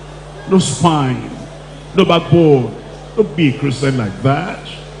 no spine, no backbone. Don't be a Christian like that.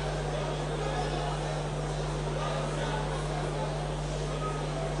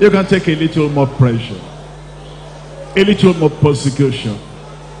 You can take a little more pressure, a little more persecution,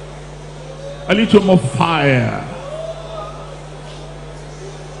 a little more fire,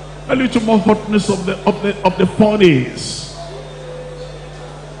 a little more hotness of the furnace.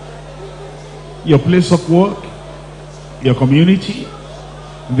 Your place of work, your community,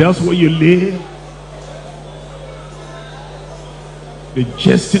 that's where you live. The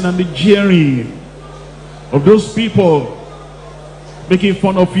jesting and the jeering of those people making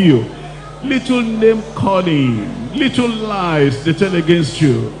fun of you. Little name calling, little lies they tell against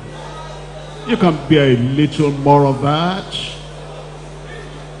you. You can bear a little more of that.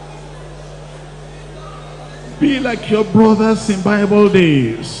 Be like your brothers in Bible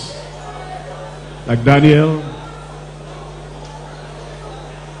days. Like Daniel.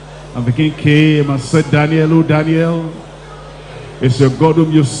 And the king came and said, Daniel, oh Daniel, is your God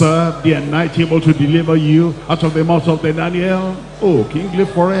whom you serve day and night able to deliver you out of the mouth of the Daniel? Oh, King, live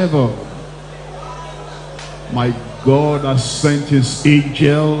forever. My God has sent his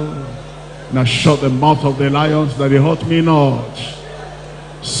angel and has shut the mouth of the lions that they hurt me not.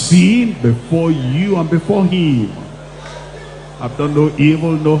 Seen before you and before him, I've done no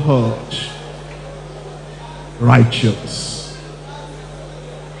evil, no hurt. Righteous,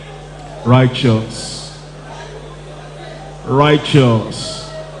 righteous,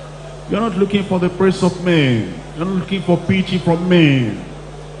 righteous. You're not looking for the praise of men. You're not looking for pity from men.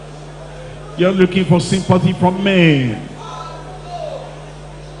 You're looking for sympathy from men.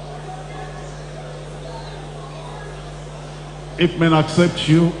 If men accept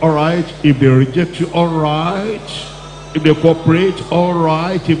you, all right. If they reject you, all right. If they cooperate, all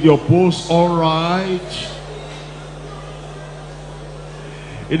right. If they oppose, all right.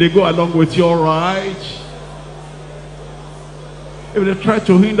 If they go along with you, all right. If they try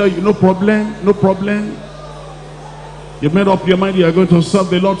to hinder you, no problem, no problem. You've made up your mind you are going to serve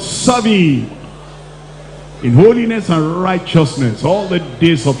the Lord. Serve him in holiness and righteousness all the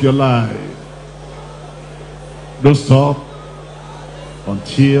days of your life. Don't stop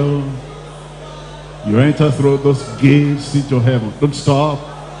until you enter through those gates into heaven. Don't stop.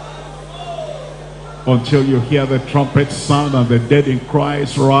 until you hear the trumpet sound and the dead in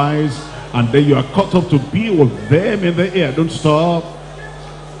Christ rise, and then you are caught up to be with them in the air. Don't stop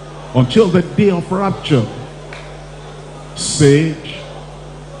until the day of rapture. Saved,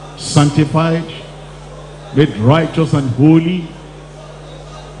 sanctified, made righteous and holy,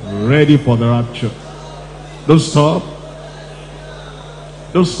 ready for the rapture. Don't stop.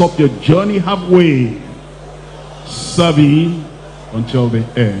 Don't stop your journey halfway. Serving until the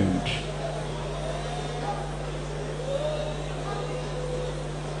end.